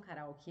foi no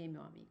karaokê,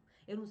 meu amigo,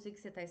 eu não sei o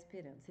que você tá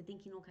esperando. Você tem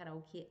que ir no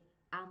karaokê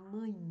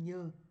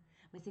amanhã.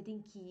 Mas você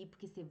tem que ir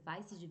porque você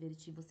vai se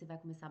divertir, você vai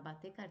começar a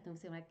bater cartão,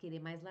 você vai querer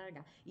mais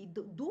largar. E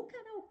do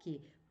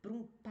karaokê para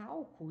um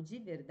palco de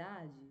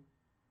verdade,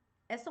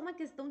 é só uma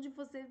questão de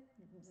você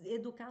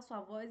educar a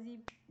sua voz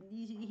e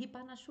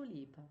ripar na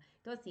chulipa.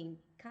 Então, assim,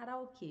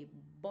 karaokê,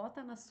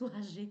 bota na sua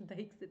agenda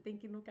aí que você tem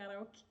que ir no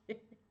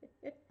karaokê.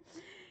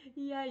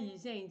 E aí,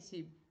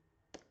 gente,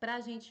 pra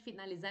gente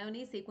finalizar, eu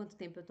nem sei quanto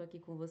tempo eu tô aqui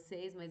com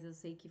vocês, mas eu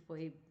sei que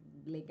foi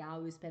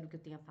legal. Eu espero que eu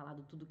tenha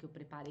falado tudo que eu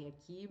preparei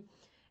aqui.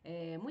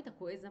 Muita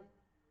coisa,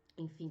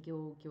 enfim, que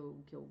eu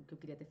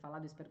queria ter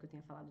falado. Eu espero que eu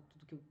tenha falado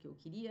tudo que eu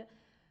queria.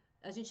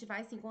 A gente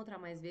vai se encontrar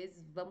mais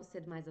vezes, vamos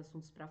ter mais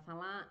assuntos pra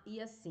falar.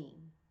 E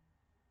assim,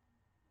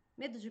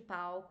 medo de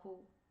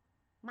palco,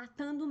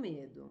 matando o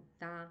medo,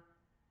 tá?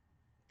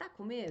 Tá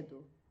com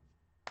medo?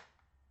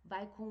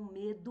 Vai com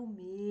medo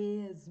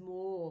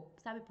mesmo.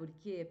 Sabe por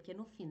quê? Porque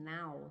no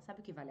final, sabe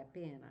o que vale a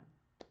pena?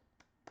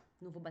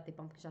 Não vou bater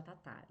palma porque já tá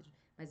tarde.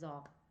 Mas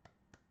ó,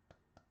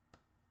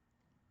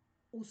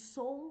 o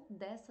som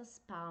dessas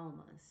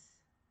palmas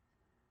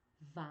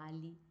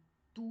vale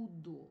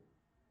tudo.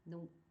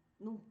 Não,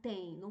 não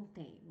tem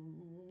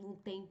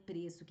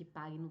preço que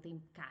pague, não tem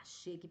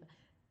cachê que pague.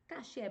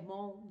 Cachê é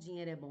bom,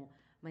 dinheiro é bom,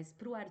 mas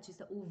pro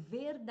artista, o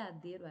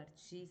verdadeiro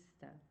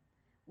artista,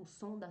 o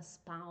som das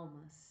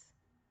palmas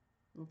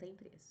não tem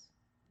preço.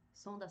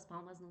 Som das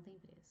palmas não tem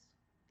preço.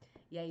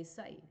 E é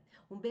isso aí.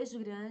 Um beijo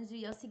grande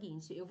e é o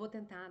seguinte, eu vou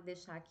tentar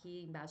deixar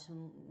aqui embaixo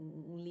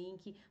um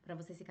link para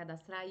você se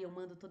cadastrar e eu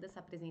mando toda essa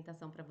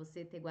apresentação para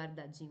você ter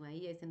guardadinho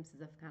aí você não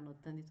precisa ficar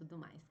anotando e tudo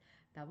mais,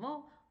 tá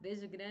bom?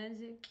 Beijo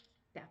grande,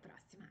 até a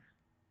próxima.